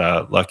missions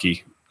that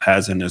Lucky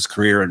has in his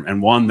career,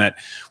 and one that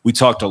we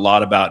talked a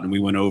lot about, and we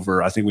went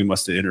over. I think we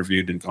must have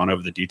interviewed and gone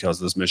over the details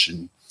of this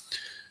mission,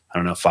 I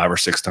don't know, 5 or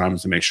 6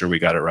 times to make sure we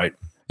got it right.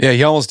 Yeah,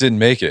 he almost didn't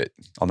make it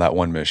on that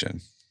one mission.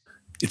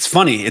 It's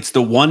funny. It's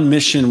the one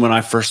mission when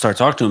I first started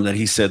talking to him that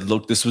he said,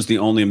 look, this was the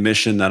only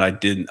mission that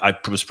I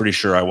was pretty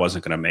sure I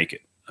wasn't going to make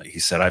it. He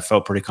said, I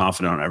felt pretty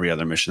confident on every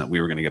other mission that we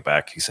were going to get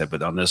back. He said,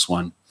 but on this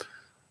one,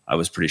 I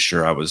was pretty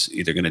sure I was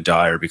either going to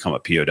die or become a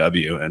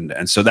POW.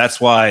 And so that's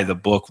why the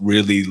book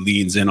really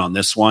leans in on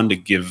this one to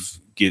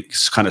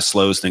kind of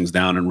slows things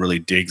down and really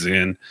digs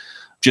in,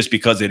 just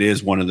because it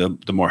is one of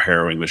the more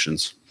harrowing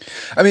missions.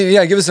 I mean,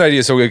 yeah, give us an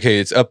idea. So,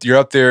 okay, you're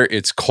up there,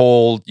 it's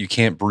cold, you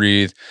can't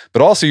breathe,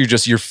 but also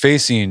you're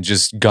facing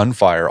just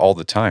gunfire all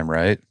the time,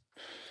 right?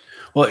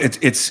 Well,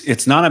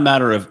 it's not a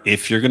matter of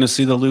if you're going to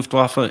see the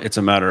Luftwaffe, it's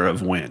a matter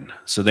of when.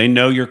 So they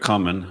know you're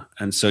coming,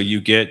 and so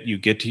you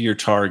get to your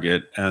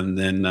target, and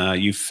then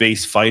you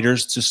face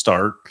fighters to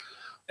start.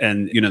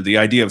 And the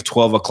idea of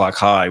 12 o'clock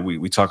high,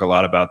 we talk a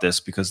lot about this,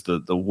 because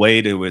the way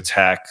to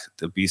attack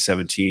the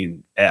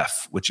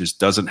B-17F, which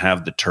doesn't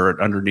have the turret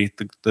underneath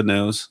the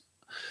nose,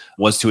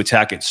 was to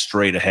attack it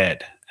straight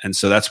ahead. And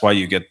so that's why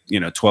you get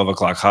 12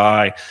 o'clock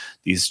high,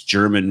 these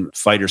German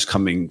fighters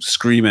coming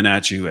screaming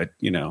at you at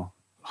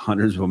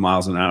hundreds of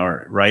miles an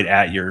hour right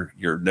at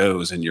your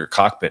nose and your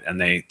cockpit, and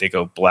they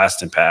go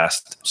blasting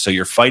past. So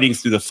you're fighting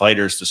through the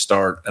fighters to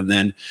start, and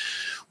then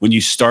when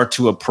you start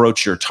to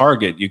approach your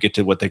target, you get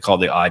to what they call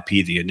the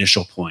IP, the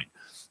initial point.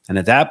 And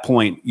at that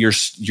point,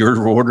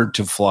 you're ordered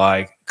to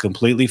fly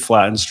completely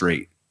flat and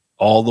straight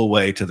all the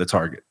way to the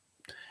target.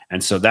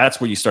 And so that's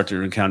where you start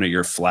to encounter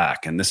your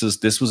flak. And this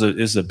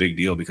is a big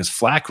deal, because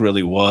flak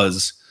really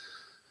was,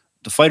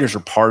 the fighters are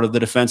part of the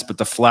defense, but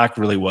the flak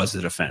really was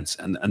the defense.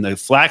 And the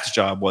flak's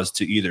job was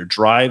to either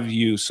drive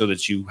you so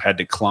that you had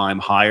to climb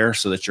higher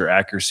so that your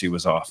accuracy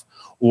was off,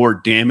 or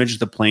damage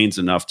the planes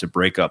enough to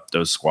break up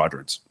those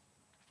squadrons.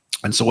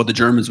 And so what the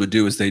Germans would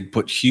do is they'd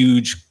put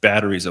huge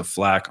batteries of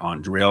flak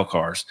on rail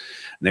cars,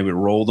 and they would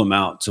roll them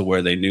out to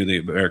where they knew the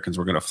Americans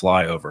were going to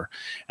fly over.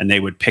 And they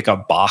would pick a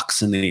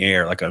box in the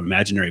air, like an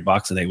imaginary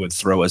box, and they would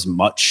throw as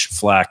much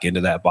flak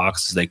into that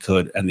box as they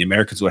could. And the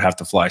Americans would have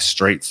to fly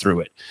straight through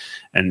it.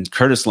 And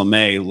Curtis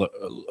LeMay,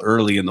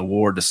 early in the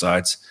war,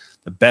 decides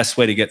the best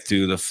way to get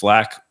through the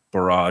flak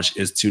barrage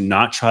is to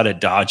not try to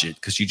dodge it,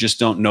 because you just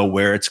don't know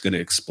where it's going to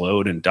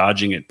explode, and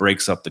dodging it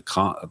breaks up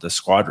the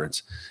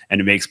squadrons,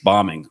 and it makes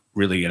bombing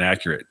really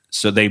inaccurate.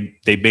 So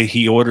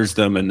he orders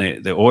them, and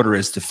the order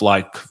is to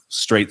fly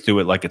straight through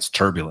it like it's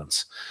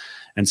turbulence.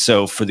 And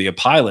so for the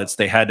pilots,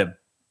 they had to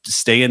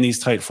stay in these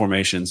tight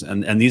formations,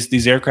 and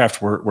these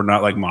aircraft were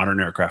not like modern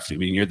aircraft. I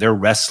mean, they're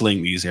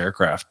wrestling these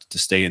aircraft to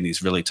stay in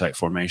these really tight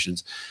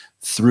formations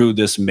through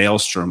this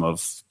maelstrom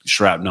of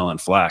shrapnel and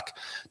flak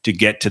to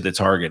get to the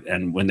target.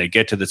 And when they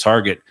get to the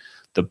target,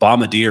 the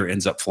bombardier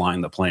ends up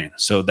flying the plane.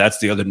 So that's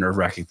the other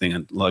nerve-wracking thing,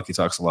 and Lucky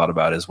talks a lot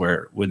about, is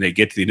where when they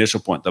get to the initial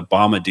point, the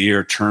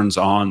bombardier turns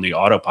on the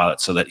autopilot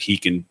so that he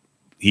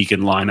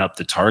can line up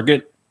the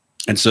target.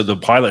 And so the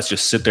pilots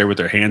just sit there with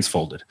their hands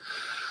folded,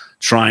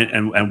 trying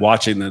and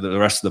watching the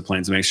rest of the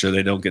planes to make sure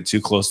they don't get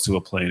too close to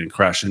a plane and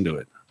crash into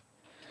it.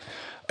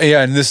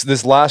 Yeah, and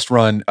this last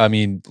run, I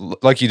mean, the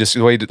way he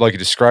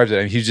described it,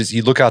 I mean,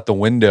 you look out the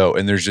window,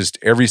 and there's just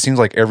seems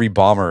like every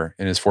bomber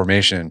in his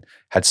formation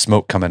had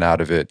smoke coming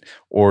out of it,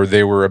 or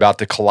they were about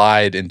to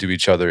collide into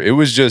each other.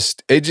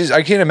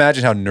 I can't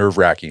imagine how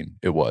nerve-wracking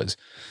it was.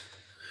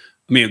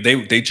 I mean,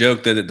 they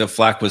joked that the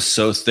flak was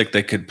so thick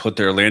they could put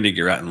their landing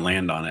gear out and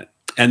land on it.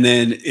 And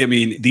then, I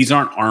mean, these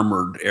aren't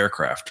armored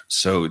aircraft.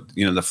 So,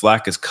 the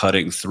flak is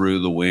cutting through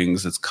the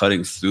wings. It's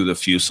cutting through the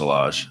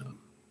fuselage.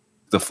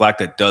 The flak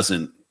that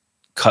doesn't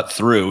cut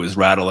through is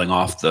rattling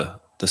off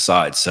the the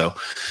sides. So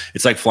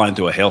it's like flying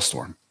through a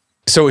hailstorm.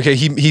 So okay,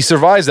 he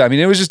survives that. I mean,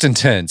 it was just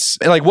intense.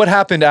 And like, what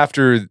happened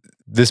after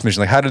this mission?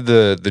 Like, how did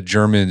the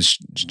Germans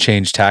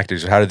change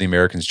tactics, or how did the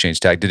Americans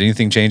change tactics? Did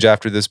anything change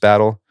after this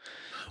battle?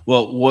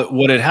 Well,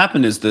 what had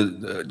happened is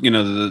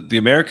the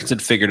Americans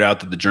had figured out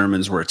that the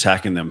Germans were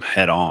attacking them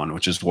head on,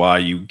 which is why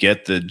you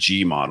get the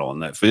G model.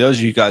 And that, for those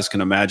of you guys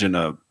can imagine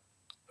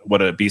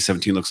what a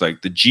B-17 looks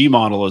like, the G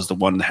model is the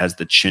one that has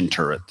the chin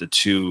turret, the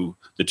two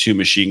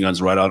machine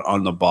guns right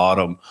on the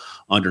bottom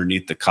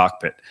underneath the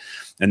cockpit.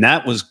 And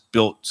that was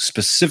built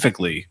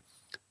specifically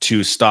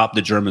to stop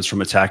the Germans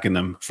from attacking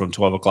them from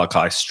 12 o'clock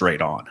high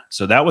straight on.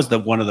 So that was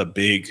one of the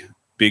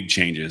big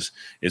changes,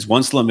 is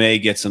once LeMay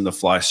gets them to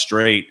fly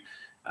straight,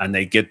 and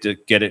they get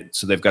it,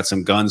 so they've got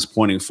some guns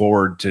pointing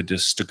forward to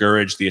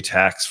discourage the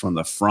attacks from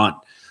the front.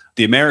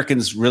 The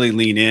Americans really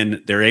lean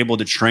in. They're able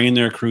to train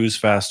their crews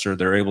faster.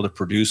 They're able to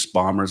produce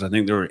bombers. I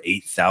think there were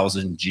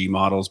 8,000 G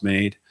models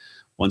made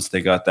once they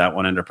got that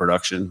one into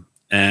production.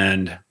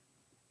 And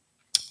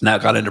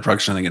that got into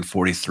production, I think, in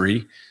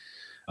 43.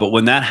 But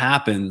when that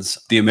happens,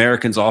 the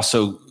Americans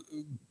also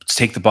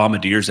take the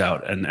bombardiers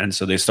out. And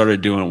so they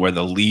started doing where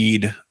the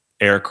lead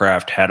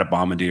aircraft had a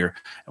bombardier.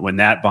 And when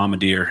that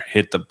bombardier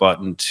hit the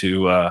button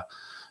to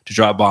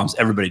drop bombs,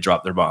 everybody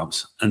dropped their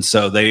bombs. And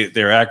so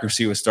their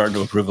accuracy was starting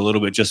to improve a little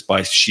bit just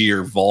by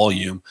sheer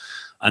volume.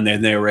 And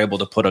then they were able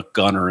to put a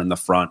gunner in the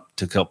front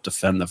to help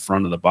defend the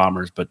front of the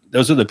bombers. But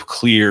those are the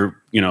clear,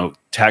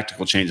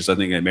 tactical changes I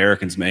think the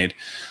Americans made.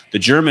 The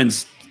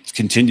Germans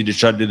continued to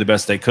try to do the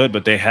best they could,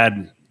 but they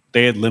had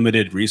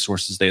limited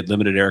resources, they had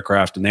limited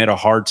aircraft, and they had a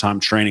hard time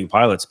training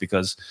pilots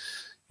because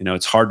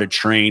it's hard to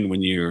train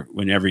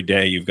when every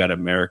day you've got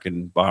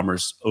American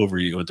bombers over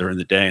you during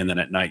the day, and then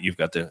at night you've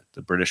got the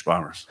British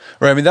bombers.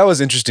 Right. I mean, that was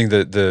interesting,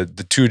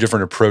 the two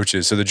different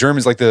approaches. So the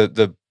Germans, like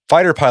the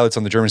fighter pilots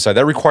on the German side,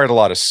 that required a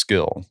lot of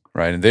skill,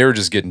 right? And they were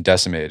just getting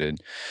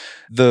decimated.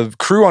 The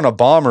crew on a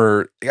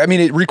bomber, I mean,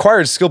 it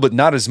required skill, but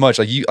not as much.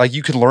 Like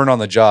you could learn on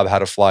the job how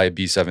to fly a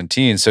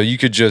B-17. So you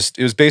could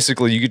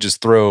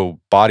just throw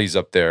bodies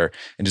up there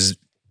and just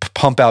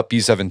pump out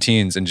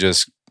B-17s and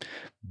just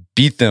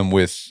beat them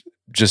with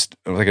just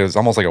like, it was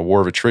almost like a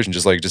war of attrition.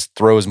 Just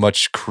throw as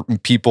much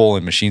people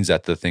and machines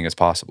at the thing as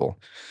possible.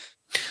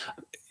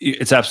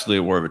 It's absolutely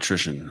a war of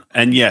attrition.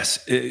 And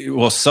yes,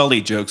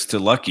 Sully jokes to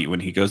Lucky when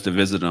he goes to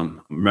visit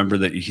him. Remember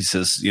that he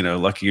says,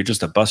 Lucky, you're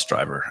just a bus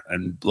driver.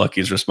 And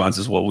Lucky's response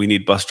is, well, we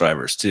need bus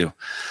drivers too.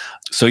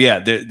 So yeah,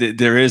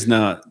 there is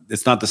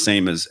it's not the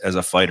same as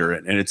a fighter.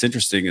 And it's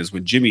interesting is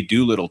when Jimmy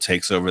Doolittle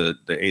takes over the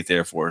 8th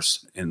Air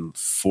Force in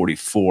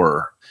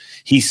 44,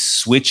 he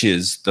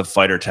switches the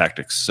fighter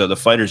tactics. So the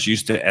fighters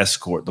used to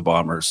escort the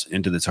bombers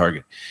into the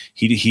target.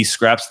 He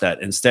scraps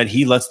that. Instead,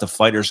 he lets the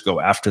fighters go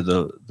after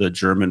the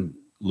German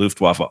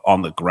Luftwaffe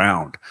on the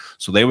ground.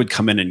 So they would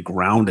come in and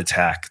ground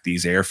attack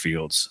these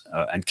airfields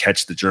and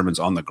catch the Germans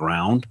on the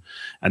ground.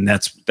 And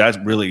that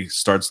really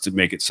starts to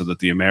make it so that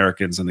the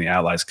Americans and the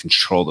Allies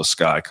control the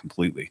sky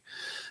completely,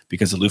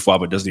 because the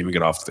Luftwaffe doesn't even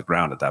get off the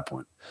ground at that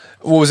point.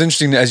 What was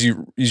interesting, as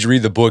you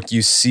read the book,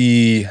 you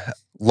see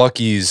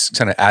Lucky's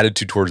kind of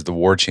attitude towards the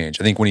war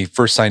change. I think when he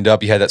first signed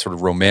up, he had that sort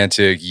of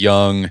romantic,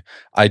 young,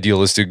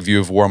 idealistic view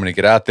of war. I'm going to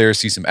get out there,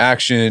 see some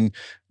action.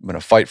 I'm going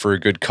to fight for a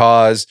good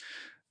cause.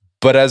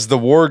 But as the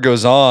war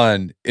goes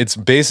on, it's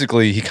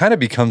basically, he kind of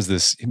becomes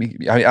this,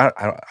 I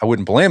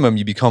wouldn't blame him.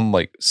 You become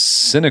like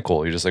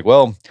cynical. You're just like,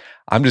 well,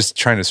 I'm just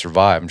trying to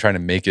survive. I'm trying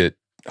to make it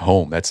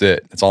home. That's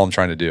it. That's all I'm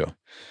trying to do.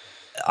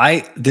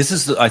 This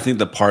is, I think,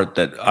 the part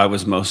that I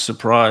was most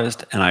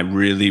surprised, and I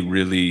really,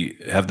 really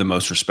have the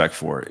most respect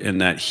for, in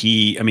that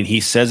he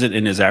says it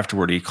in his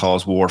afterword. He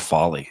calls war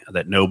folly,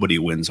 that nobody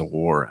wins a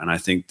war. And I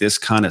think this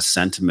kind of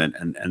sentiment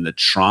and the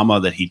trauma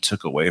that he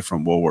took away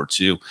from World War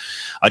II,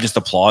 I just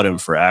applaud him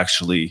for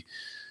actually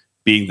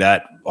being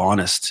that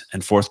honest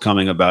and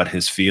forthcoming about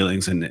his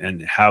feelings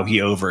and how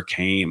he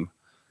overcame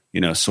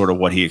sort of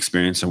what he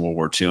experienced in World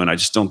War II. And I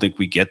just don't think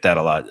we get that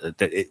a lot.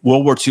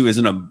 World War II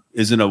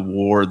isn't a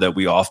war that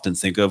we often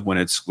think of when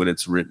it's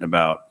written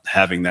about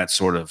having that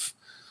sort of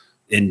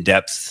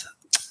in-depth,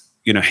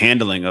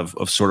 handling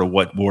of sort of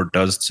what war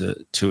does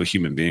to a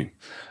human being.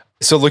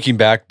 So looking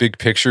back, big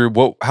picture,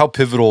 how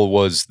pivotal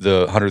was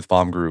the 100th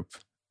Bomb Group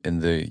in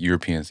the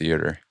European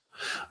theater?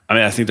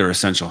 I think they're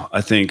essential.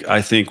 I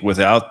think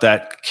without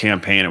that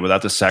campaign and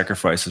without the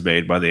sacrifices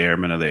made by the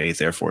airmen of the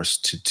 8th Air Force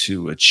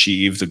to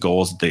achieve the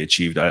goals that they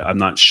achieved, I'm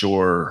not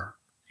sure,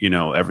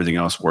 everything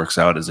else works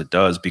out as it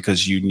does,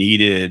 because you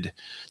needed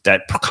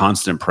that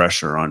constant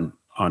pressure on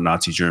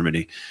Nazi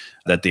Germany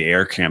that the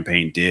air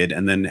campaign did.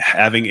 And then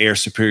having air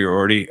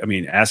superiority.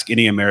 Ask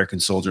any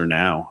American soldier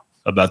now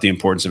about the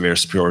importance of air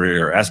superiority,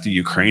 or ask the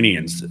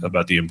Ukrainians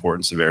about the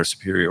importance of air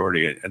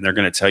superiority. And they're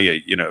going to tell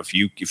you,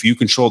 if you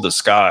control the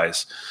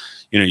skies,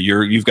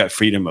 you've got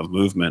freedom of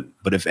movement.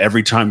 But if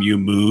every time you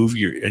move,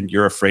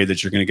 you're afraid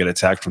that you're going to get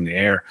attacked from the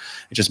air,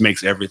 it just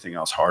makes everything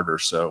else harder.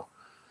 So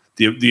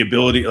the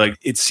ability,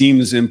 it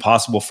seems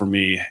impossible for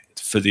me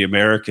for the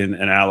American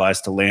and Allies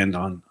to land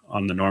on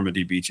the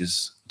Normandy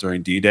beaches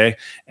during D-Day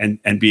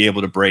and be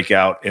able to break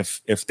out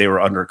if they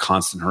were under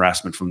constant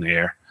harassment from the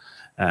air.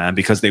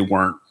 Because they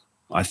weren't,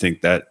 I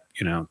think that,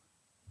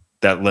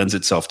 that lends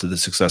itself to the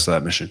success of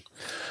that mission.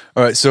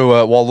 All right.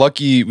 So while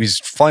Lucky was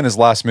flying his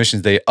last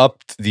missions, they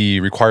upped the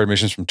required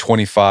missions from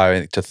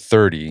 25 to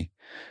 30,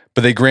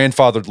 but they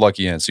grandfathered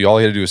Lucky in. So all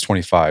he had to do was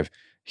 25.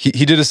 He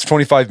did his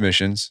 25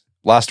 missions.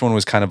 Last one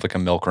was kind of like a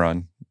milk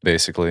run,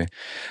 basically.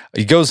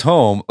 He goes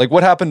home. Like,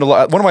 what happened to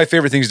one of my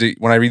favorite things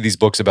when I read these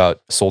books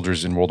about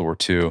soldiers in World War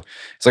II?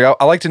 It's like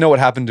I like to know what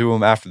happened to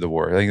him after the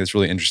war. I think that's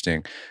really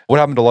interesting. What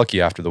happened to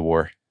Lucky after the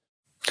war?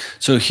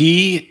 So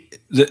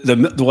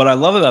what I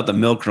love about the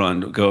milk run,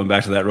 going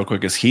back to that real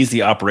quick, is he's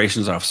the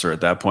operations officer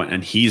at that point,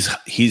 and he's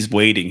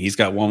waiting. He's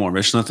got one more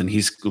mission left, and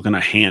he's going to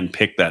hand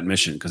pick that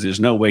mission because there's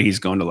no way he's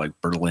going to like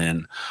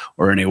Berlin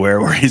or anywhere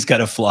where he's got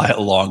to fly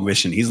a long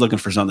mission. He's looking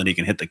for something he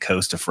can hit the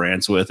coast of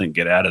France with and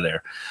get out of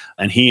there.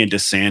 And he and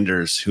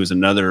DeSanders, who's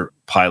another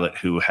pilot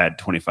who had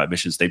 25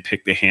 missions, they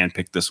hand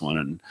picked this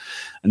one,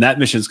 and that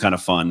mission's kind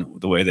of fun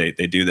the way they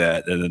do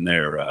that. And then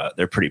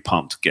they're pretty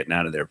pumped getting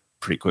out of there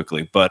pretty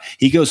quickly. But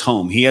he goes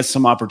home. He has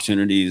some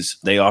opportunities.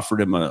 They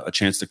offered him a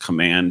chance to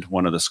command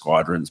one of the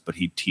squadrons, but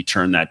he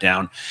turned that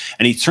down.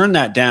 And he turned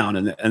that down.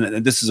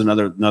 And this is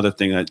another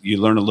thing that you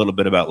learn a little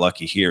bit about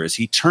Lucky here, is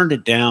he turned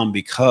it down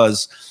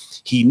because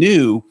he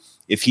knew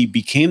if he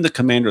became the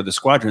commander of the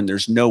squadron,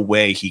 there's no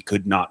way he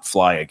could not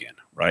fly again,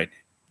 right?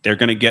 They're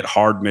going to get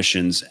hard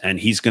missions, and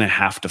he's going to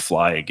have to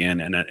fly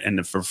again.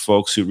 And for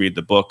folks who read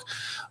the book,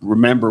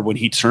 remember when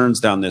he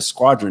turns down this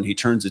squadron, he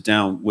turns it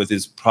down with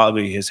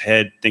his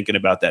head thinking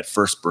about that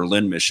first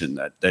Berlin mission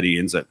that he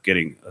ends up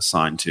getting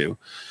assigned to,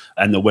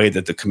 and the way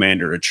that the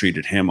commander had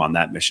treated him on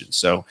that mission.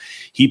 So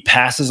he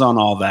passes on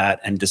all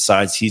that and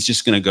decides he's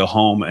just going to go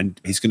home and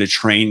he's going to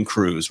train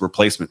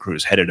replacement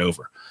crews headed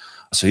over.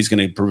 So he's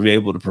going to be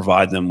able to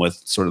provide them with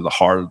sort of the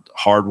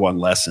hard-won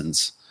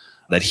lessons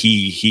that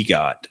he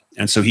got.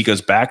 And so he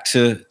goes back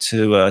to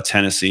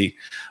Tennessee.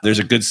 There's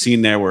a good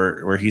scene there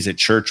where he's at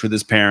church with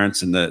his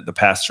parents, and the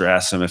pastor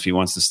asks him if he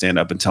wants to stand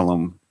up and tell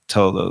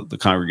the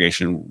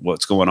congregation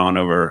what's going on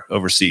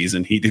overseas,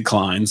 and he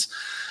declines.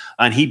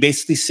 And he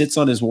basically sits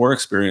on his war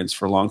experience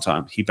for a long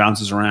time. He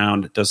bounces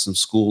around, does some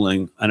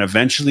schooling, and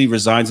eventually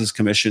resigns his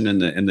commission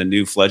in the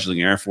new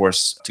fledgling Air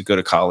Force to go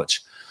to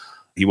college.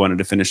 He wanted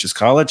to finish his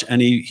college,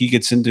 and he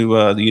gets into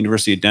the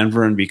University of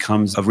Denver and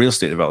becomes a real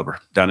estate developer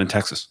down in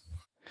Texas.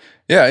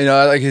 Yeah,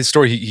 I like his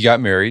story. He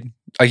got married.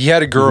 Like, he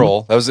had a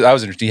girl. Mm-hmm. That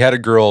was interesting. He had a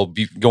girl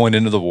going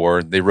into the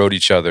war. They wrote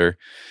each other.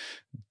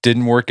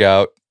 Didn't work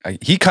out.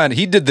 He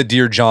did the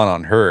Dear John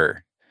on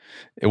her.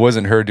 It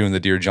wasn't her doing the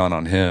Dear John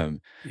on him.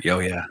 Oh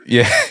yeah.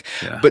 Yeah.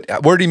 But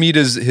where did he meet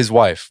his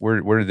wife?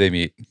 Where did they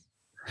meet?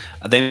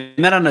 They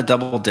met on a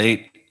double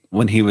date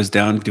when he was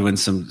down doing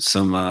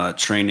some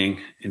training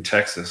in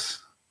Texas.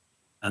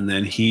 And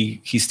then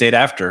he stayed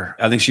after.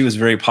 I think she was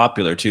very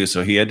popular too,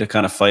 so he had to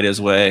kind of fight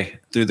his way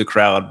through the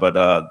crowd.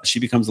 But she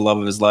becomes the love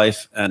of his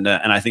life, and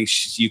I think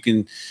you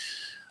can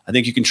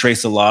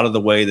trace a lot of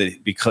the way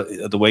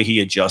the way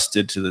he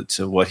adjusted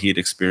to what he had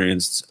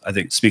experienced. I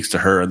think speaks to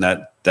her and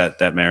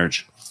that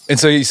marriage. And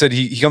so he said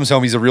he comes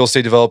home. He's a real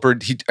estate developer.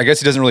 I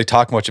guess he doesn't really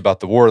talk much about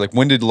the war. Like,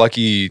 when did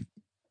Lucky?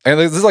 And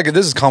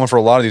this is common for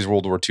a lot of these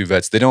World War II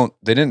vets. They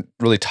didn't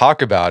really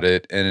talk about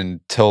it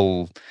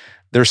until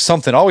there's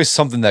always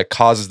something that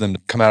causes them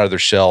to come out of their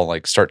shell and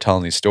like start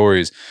telling these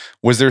stories.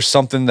 Was there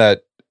something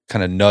that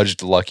kind of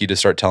nudged Lucky to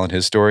start telling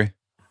his story?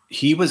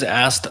 He was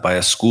asked by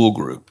a school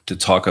group to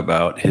talk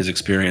about his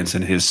experience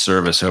and his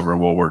service over in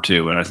World War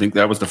II. And I think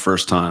that was the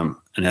first time.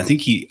 And I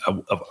think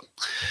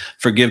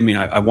forgive me,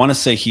 I want to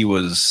say he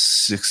was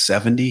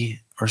 670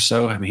 or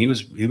so. I mean, he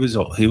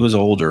was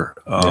older,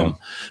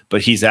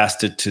 but he's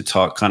asked to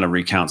talk, kind of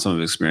recount some of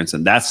his experience.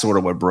 And that's sort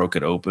of what broke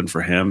it open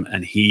for him.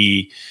 And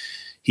he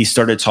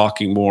started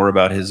talking more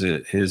about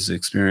his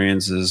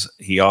experiences.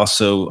 He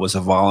also was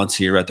a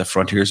volunteer at the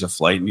Frontiers of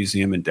Flight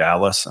Museum in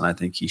Dallas, and I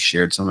think he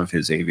shared some of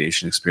his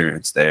aviation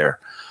experience there.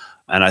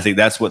 And I think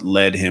that's what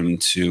led him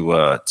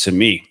to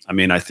me. I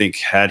mean, I think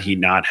had he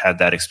not had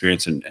that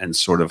experience and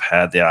sort of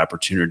had the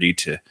opportunity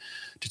to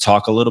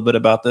talk a little bit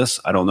about this,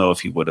 I don't know if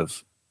he would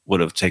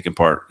have taken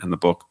part in the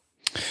book.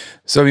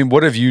 So, I mean,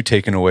 what have you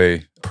taken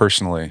away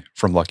personally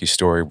from Lucky's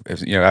story?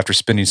 After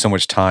spending so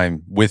much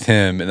time with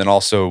him, and then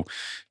also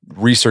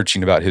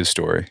researching about his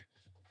story?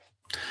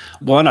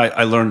 One,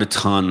 I learned a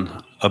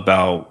ton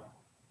about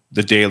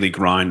the daily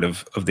grind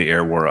of the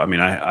air war. I mean,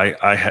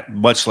 I had,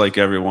 much like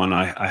everyone,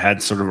 I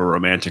had sort of a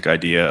romantic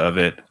idea of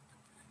it,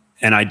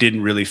 and I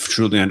didn't really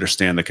truly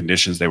understand the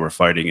conditions they were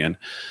fighting in.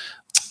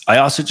 I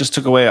also just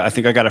took away, I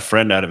think I got a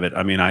friend out of it.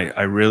 I mean,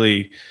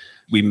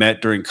 we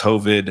met during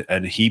COVID,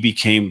 and he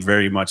became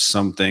very much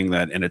something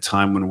that in a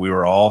time when we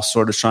were all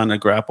sort of trying to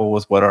grapple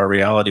with what our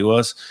reality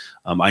was,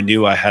 I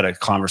knew I had a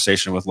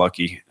conversation with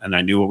Lucky, and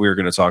I knew what we were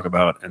going to talk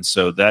about. And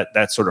so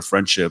that sort of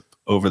friendship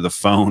over the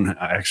phone,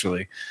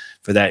 actually,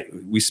 for that,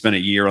 we spent a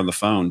year on the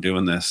phone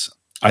doing this.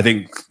 I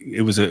think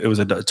it was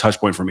a touch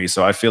point for me.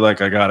 So I feel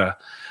like I got a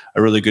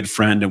really good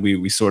friend, and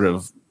we sort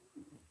of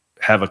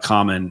have a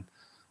common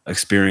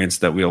experience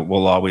that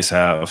we'll always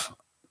have.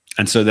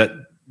 And so that,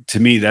 to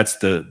me, that's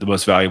the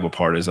most valuable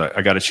part is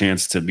I got a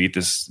chance to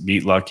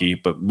meet Lucky,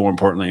 but more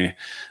importantly,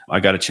 I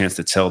got a chance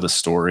to tell this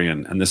story.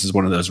 And this is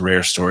one of those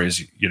rare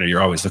stories,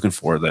 you're always looking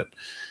for that,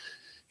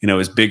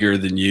 is bigger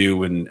than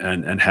you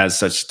and has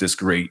such this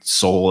great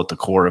soul at the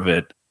core of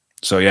it.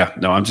 So yeah,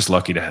 no, I'm just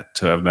lucky to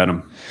have met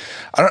him.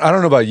 I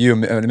don't know about you.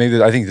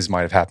 Maybe I think this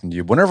might have happened to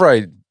you. Whenever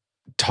I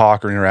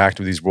talk or interact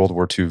with these World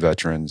War II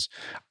veterans,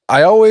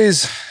 I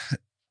always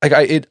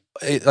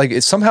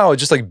it's somehow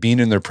just like being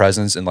in their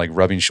presence and like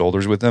rubbing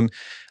shoulders with them.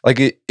 Like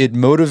it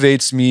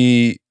motivates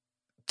me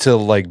to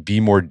like be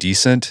more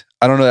decent.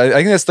 I don't know. I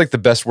think that's like the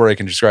best word I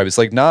can describe. It's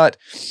like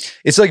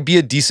be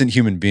a decent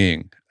human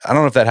being. I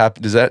don't know if that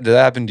happened. Did that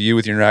happen to you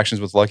with your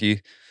interactions with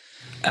Lucky?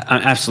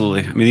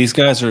 Absolutely. I mean, these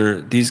guys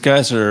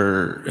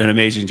are an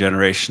amazing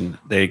generation.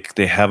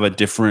 They have a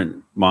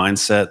different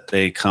mindset.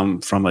 They come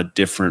from a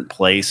different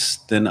place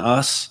than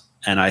us.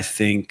 And I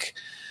think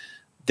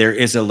there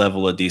is a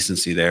level of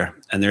decency there,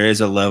 and there is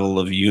a level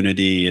of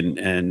unity.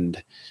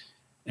 And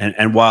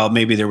while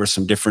maybe there were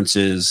some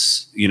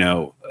differences,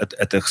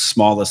 at the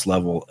smallest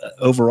level,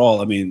 overall,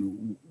 I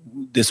mean,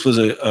 this was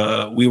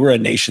we were a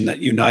nation that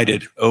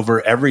united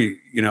over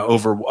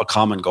over a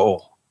common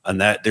goal. And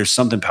that there's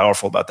something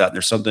powerful about that. And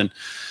there's something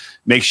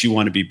makes you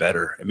want to be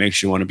better. It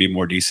makes you want to be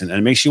more decent, and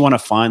it makes you want to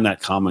find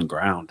that common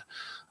ground.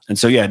 And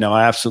so, yeah, no,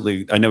 I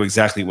know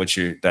exactly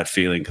that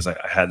feeling, because I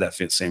had that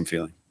same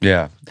feeling.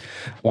 Yeah.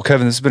 Well,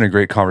 Kevin, this has been a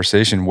great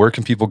conversation. Where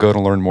can people go to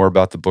learn more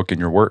about the book and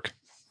your work?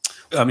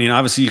 I mean,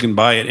 obviously you can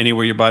buy it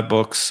anywhere you buy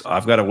books.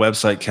 I've got a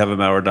website,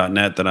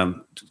 kevinmaurer.net, that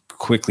I'm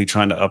quickly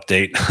trying to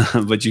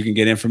update, but you can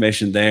get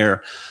information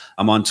there.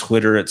 I'm on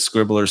Twitter at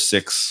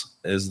Scribbler6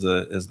 is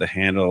the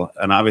handle.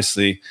 And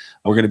obviously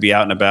we're going to be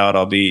out and about.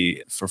 I'll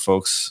be, for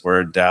folks who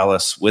are in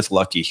Dallas with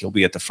Lucky, he'll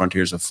be at the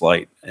Frontiers of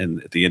Flight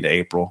at the end of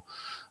April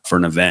for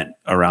an event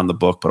around the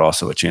book, but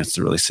also a chance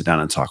to really sit down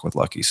and talk with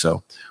Lucky.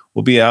 So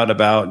we'll be out and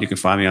about. You can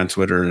find me on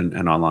Twitter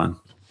and online.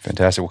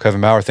 Fantastic. Well,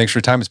 Kevin Maurer, thanks for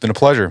your time. It's been a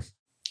pleasure.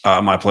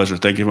 My pleasure.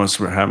 Thank you much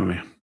for having me.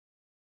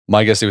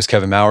 My guest today was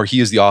Kevin Maurer. He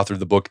is the author of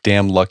the book,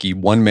 Damn Lucky,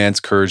 One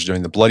Man's Courage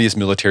During the Bloodiest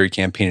Military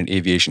Campaign in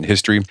Aviation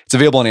History. It's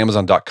available on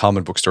Amazon.com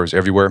and bookstores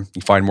everywhere. You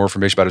can find more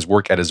information about his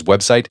work at his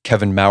website,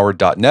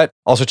 kevinmaurer.net.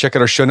 Also, check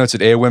out our show notes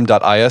at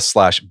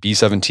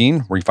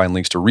aom.is/B-17, where you find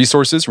links to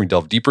resources where we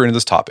delve deeper into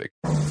this topic.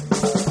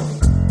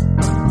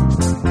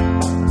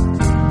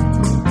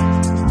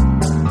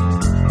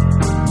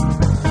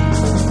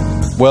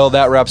 Well,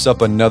 that wraps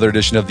up another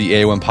edition of the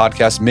AOM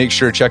podcast. Make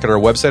sure to check out our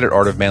website at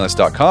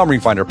artofmanliness.com, where you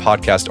can find our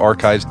podcast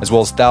archives, as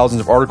well as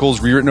thousands of articles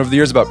rewritten over the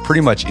years about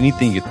pretty much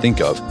anything you could think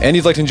of. And if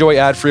you'd like to enjoy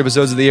ad-free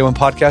episodes of the AOM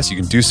podcast, you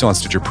can do so on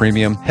Stitcher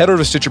Premium. Head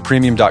over to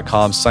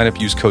StitcherPremium.com, sign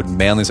up, use code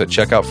manliness at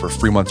checkout for a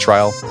free month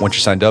trial. Once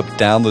you're signed up,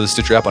 download the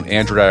Stitcher app on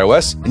Android and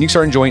iOS, and you can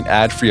start enjoying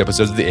ad-free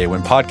episodes of the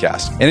AOM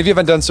podcast. And if you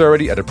haven't done so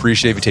already, I'd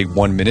appreciate if you take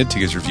 1 minute to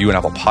give us a review on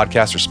Apple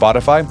Podcasts or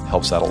Spotify. It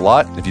helps out a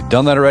lot. And if you've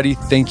done that already,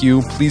 thank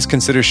you. Please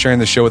consider sharing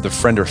the show with a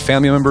friend or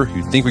family member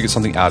who'd think we get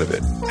something out of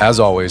it. As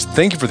always,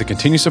 thank you for the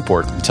continued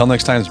support. Until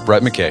next time, it's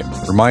Brett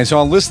McKay. Remind you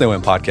on Listen to the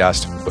AOM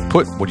podcast, but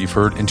put what you've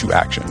heard into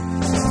action.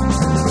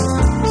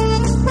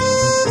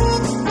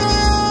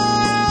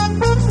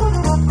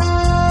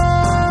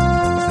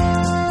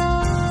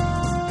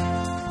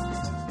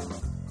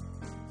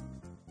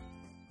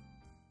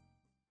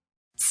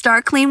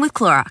 Start clean with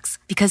Clorox,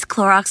 because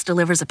Clorox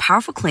delivers a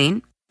powerful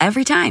clean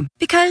every time.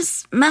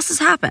 Because messes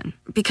happen.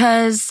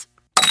 Because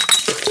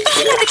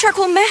the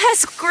charcoal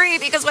mask. Great,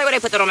 because why would I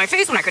put that on my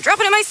face when I could drop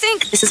it in my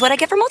sink? This is what I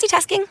get for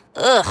multitasking.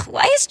 Ugh,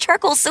 why is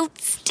charcoal so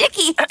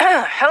sticky?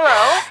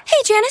 Hello? Hey,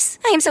 Janice.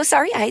 I am so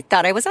sorry. I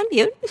thought I was on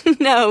mute.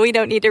 No, we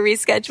don't need to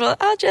reschedule.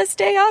 I'll just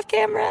stay off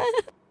camera.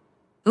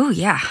 Ooh,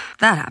 yeah,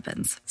 that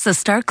happens. So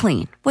start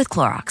clean with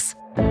Clorox.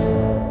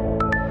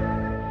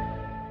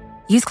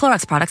 Use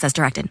Clorox products as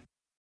directed.